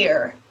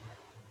Steer,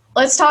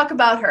 let's talk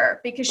about her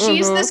because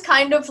she's this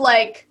kind of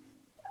like,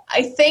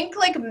 I think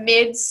like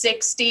mid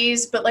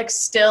 60s, but like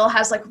still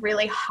has like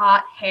really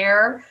hot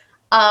hair.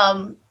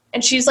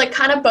 And she's like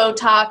kind of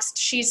Botoxed.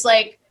 She's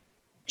like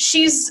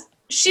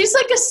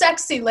a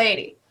sexy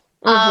lady.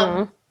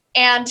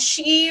 And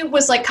she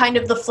was like kind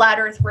of the Flat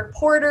Earth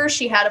reporter.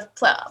 She had a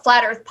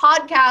Flat Earth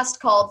podcast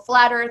called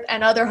Flat Earth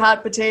and Other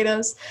Hot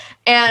Potatoes.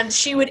 And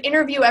she would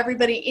interview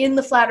everybody in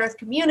the Flat Earth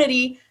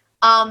community.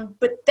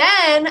 But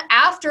then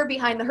after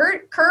Behind the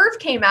Curve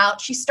came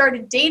out, she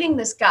started dating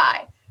this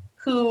guy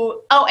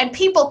and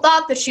people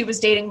thought that she was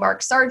dating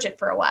Mark Sargent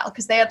for a while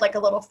because they had like a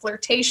little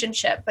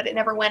flirtationship, but it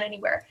never went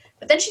anywhere.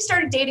 But then she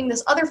started dating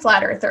this other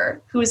Flat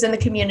Earther who was in the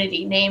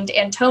community named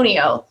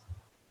Antonio.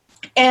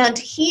 And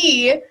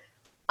he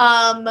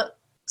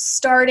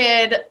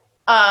started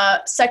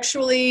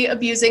sexually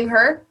abusing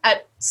her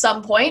at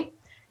some point.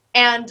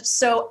 And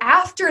so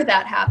after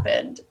that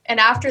happened, and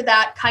after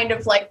that kind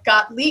of like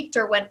got leaked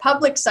or went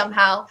public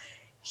somehow,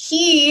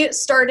 he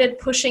started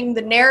pushing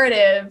the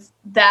narrative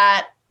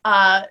that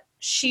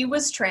she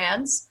was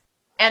trans.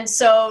 And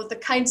so the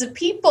kinds of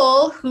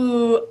people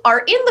who are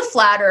in the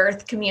Flat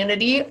Earth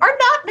community are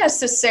not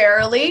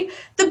necessarily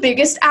the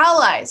biggest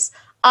allies.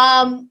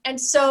 And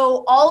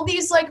so all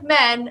these like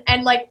men,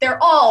 and like they're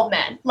all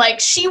men, like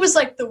she was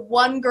like the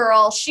one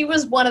girl, she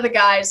was one of the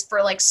guys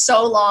for like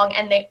so long,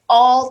 and they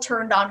all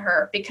turned on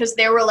her because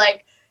they were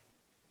like,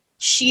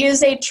 she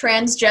is a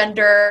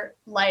transgender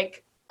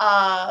like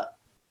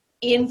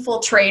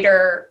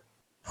infiltrator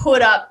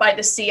put up by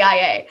the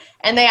CIA.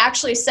 And they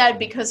actually said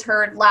because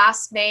her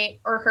last name,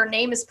 or her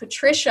name is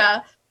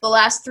Patricia, the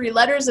last three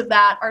letters of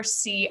that are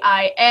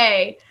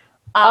CIA.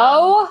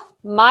 Oh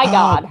my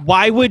God.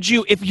 Why would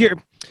you,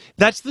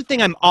 that's the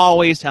thing I'm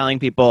always telling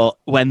people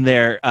when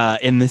they're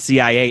in the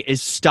CIA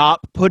is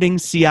stop putting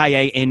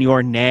CIA in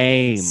your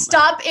name.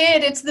 Stop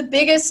it. It's the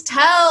biggest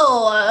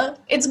tell.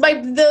 It's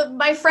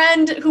my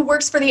friend who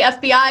works for the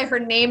FBI. Her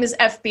name is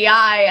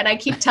FBI. And I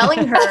keep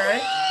telling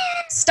her,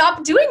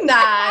 stop doing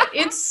that.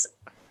 It's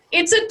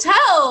a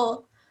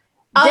tell.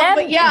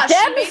 But yeah,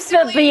 she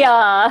basically...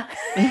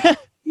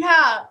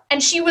 Yeah,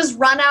 and she was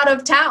run out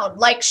of town.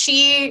 Like,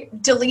 she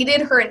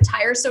deleted her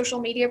entire social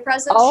media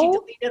presence. She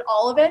deleted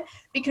all of it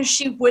because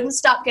she wouldn't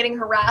stop getting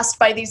harassed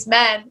by these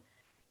men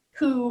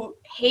who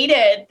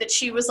hated that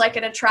she was like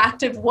an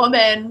attractive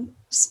woman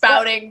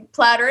spouting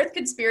Flat Earth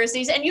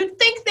conspiracies. And you'd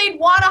think they'd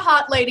want a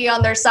hot lady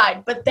on their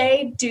side, but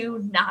they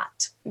do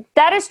not.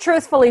 That is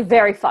truthfully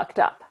very fucked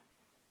up.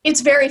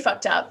 It's very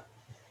fucked up.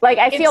 Like,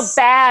 I feel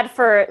bad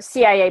for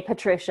CIA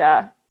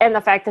Patricia and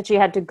the fact that she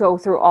had to go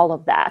through all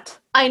of that.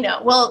 I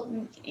know.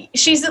 Well,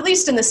 she's at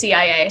least in the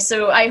CIA,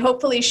 so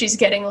hopefully she's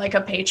getting like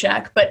a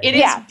paycheck. But it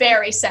is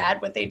very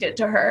sad what they did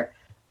to her.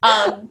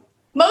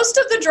 Most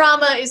of the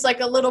drama is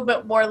like a little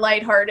bit more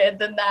lighthearted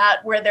than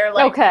that, where they're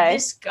like,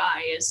 this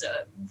guy.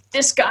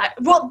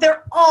 Well,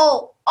 they're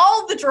all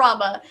the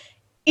drama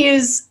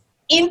is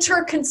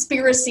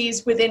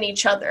inter-conspiracies within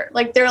each other.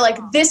 Like, they're like,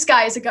 this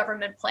guy is a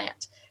government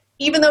plant.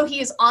 Even though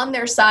he is on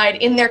their side,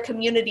 in their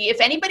community, if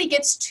anybody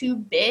gets too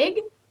big,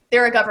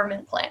 they're a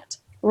government plant.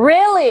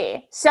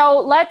 Really? So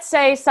let's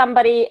say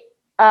somebody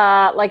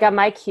like a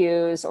Mike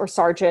Hughes or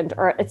Sargent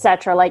or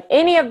etc., like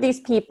any of these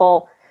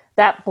people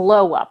that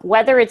blow up,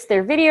 whether it's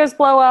their videos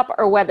blow up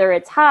or whether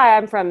it's, hi,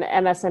 I'm from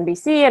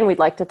MSNBC and we'd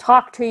like to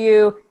talk to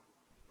you,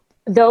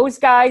 those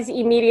guys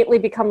immediately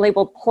become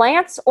labeled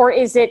plants? Or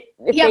is it...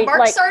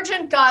 Mark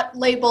Sargent got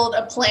labeled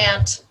a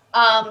plant.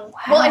 Well,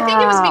 I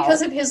think it was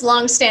because of his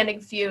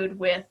long-standing feud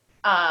with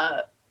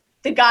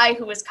the guy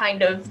who was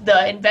kind of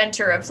the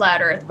inventor of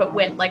Flat Earth, but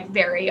went like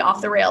very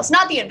off the rails.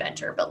 Not the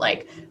inventor, but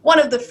like one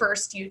of the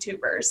first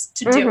YouTubers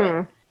to do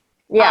it.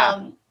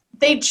 Yeah.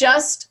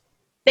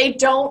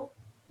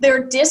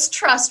 Their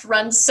distrust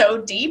runs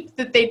so deep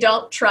that they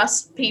don't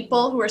trust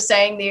people who are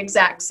saying the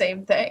exact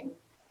same thing.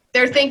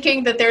 They're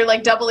thinking that they're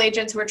like double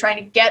agents who are trying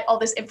to get all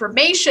this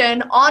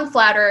information on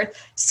Flat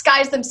Earth,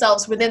 disguise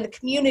themselves within the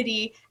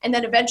community, and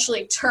then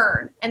eventually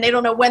turn. And they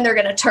don't know when they're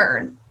going to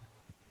turn.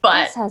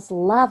 But this has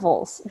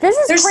levels. This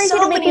is there's crazy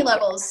so to me. many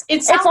levels.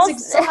 It sounds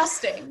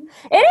exhausting.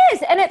 It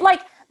is, and it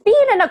like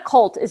being in a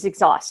cult is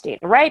exhausting,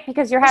 right?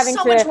 Because you're having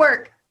so much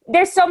work.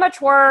 There's so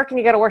much work, and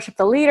you got to worship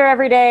the leader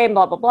every day, and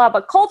blah blah blah.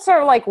 But cults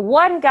are like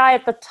one guy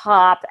at the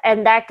top,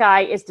 and that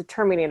guy is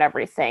determining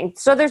everything.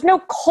 So there's no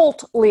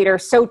cult leader,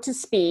 so to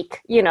speak.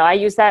 You know, I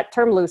use that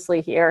term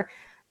loosely here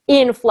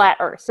in Flat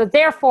Earth. So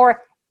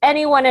therefore,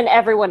 anyone and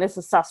everyone is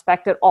a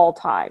suspect at all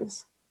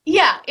times.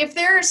 Yeah, if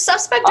they're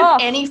suspect of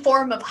any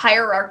form of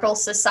hierarchical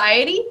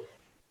society,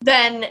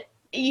 then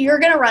you're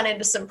going to run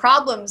into some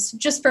problems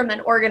just from an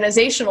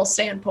organizational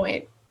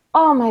standpoint.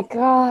 Oh my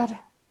God.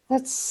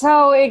 That's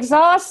so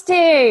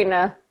exhausting.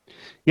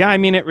 Yeah, I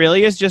mean, it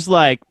really is just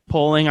like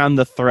pulling on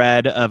the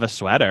thread of a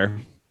sweater.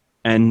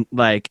 And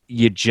like,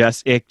 it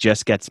just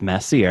gets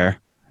messier.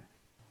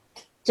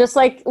 Just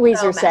like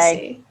Weezer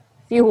say,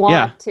 if you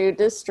want to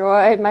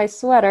destroy my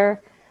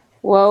sweater,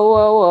 whoa,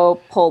 whoa, whoa,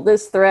 pull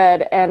this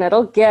thread and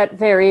it'll get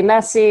very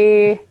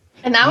messy.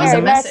 And that was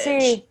a message.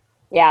 Messy.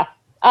 Yeah.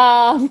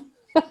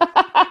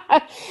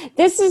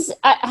 This is,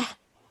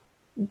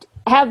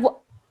 have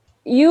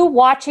you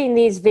watching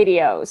these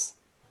videos?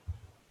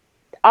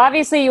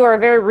 Obviously, you are a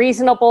very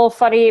reasonable,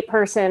 funny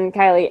person,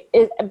 Kylie.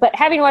 But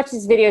having watched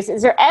these videos,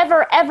 is there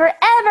ever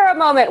a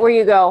moment where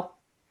you go,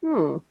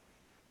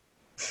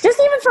 just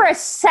even for a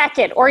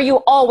second, or are you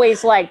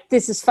always like,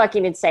 this is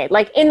fucking insane?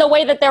 Like in the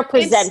way that they're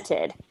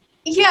presented.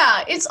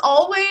 It's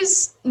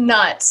always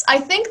nuts. I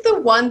think the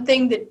one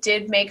thing that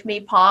did make me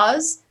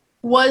pause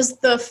was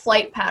the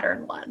flight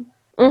pattern one,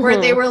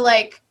 where they were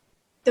like,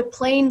 the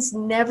planes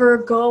never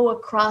go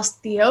across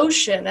the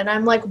ocean. And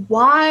I'm like,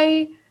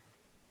 why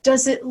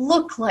does it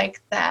look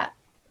like that?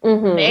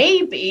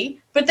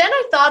 Maybe. But then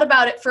I thought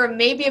about it for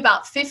maybe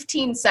about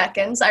 15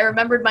 seconds. I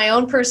remembered my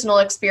own personal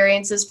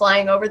experiences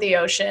flying over the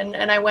ocean,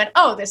 and I went,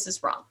 oh, this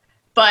is wrong.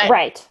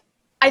 But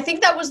I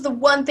think that was the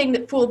one thing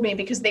that fooled me,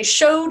 because they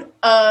showed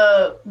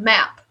a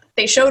map.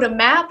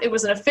 It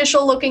was an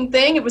official looking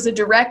thing. It was a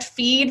direct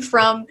feed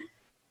from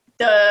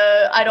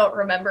I don't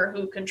remember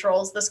who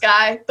controls the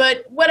sky,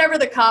 but whatever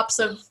the cops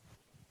of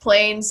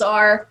planes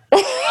are.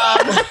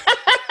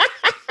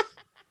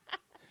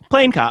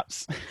 Plane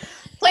cops.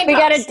 We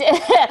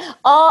gotta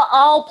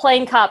all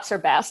plane cops are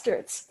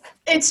bastards.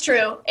 It's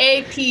true.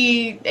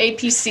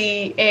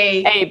 APC,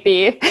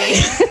 AB.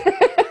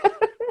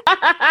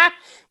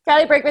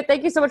 Kylie Brakeman,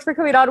 thank you so much for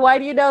coming on. Why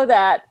do you know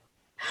that?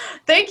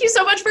 Thank you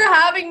so much for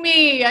having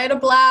me. I had a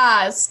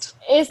blast.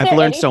 I've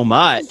learned so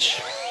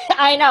much.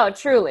 I know,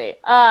 truly.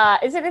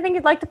 Is there anything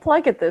you'd like to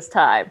plug at this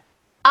time?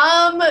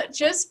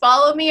 Just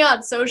follow me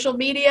on social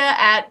media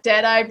at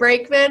Deadeye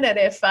Brakeman, and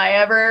if I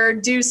ever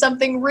do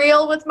something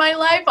real with my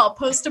life, I'll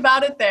post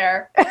about it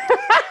there.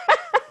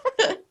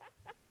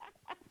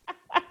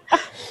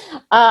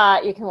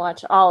 You can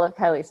watch all of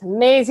Kylie's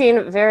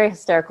amazing, very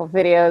hysterical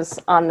videos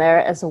on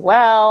there as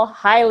well.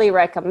 Highly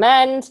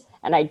recommend.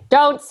 And I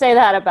don't say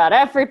that about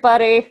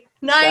everybody.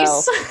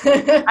 Nice. So,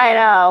 I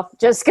know. I'm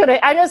just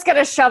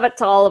gonna shove it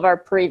to all of our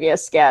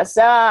previous guests.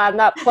 I'm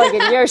not plugging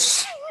your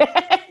shit.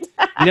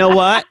 You know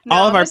what?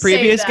 All of our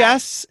previous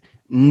guests,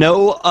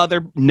 no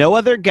other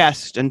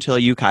guest until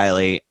you,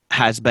 Kylie,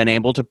 has been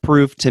able to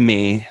prove to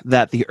me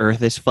that the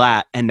Earth is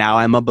flat, and now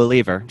I'm a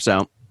believer.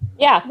 So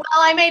yeah. Well,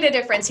 I made a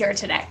difference here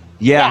today.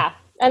 Yeah.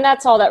 And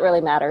that's all that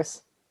really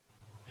matters.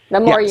 The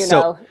more you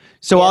know.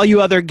 So all you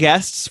other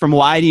guests from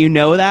Why Do You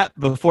Know That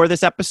before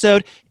this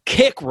episode,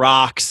 kick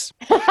rocks.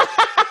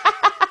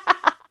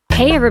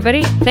 Hey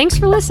everybody, thanks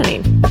for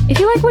listening. If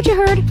you like what you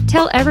heard,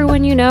 tell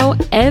everyone you know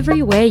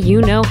every way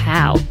you know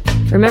how.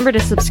 Remember to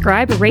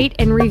subscribe, rate,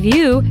 and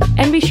review,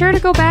 and be sure to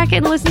go back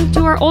and listen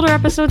to our older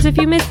episodes if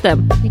you missed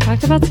them. We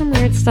talked about some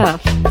weird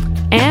stuff.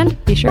 And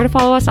be sure to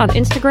follow us on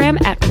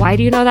Instagram at Why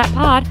Do You Know That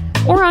Pod,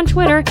 or on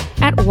Twitter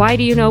at Why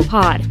Do You Know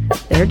Pod.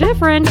 They're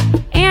different.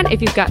 And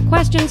if you've got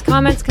questions,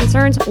 comments,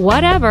 concerns,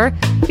 whatever,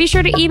 be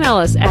sure to email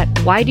us at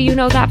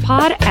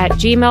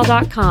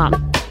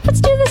whydoyouknowthatpod@gmail.com. Let's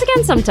do this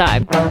again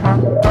sometime.